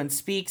 but when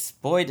speaks,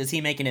 boy, does he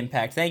make an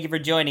impact. Thank you for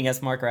joining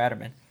us, Mark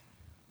Ratterman.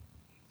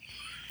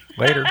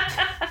 Later.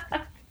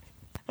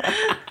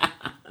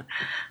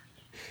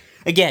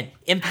 Again,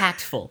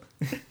 impactful.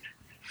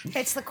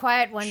 It's the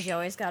quiet ones you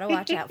always got to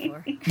watch out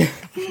for.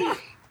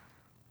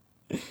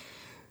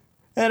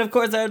 And of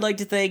course, I would like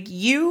to thank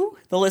you,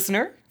 the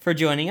listener, for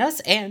joining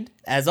us. And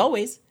as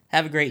always,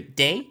 have a great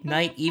day,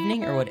 night,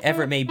 evening, or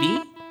whatever it may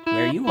be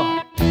where you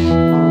are.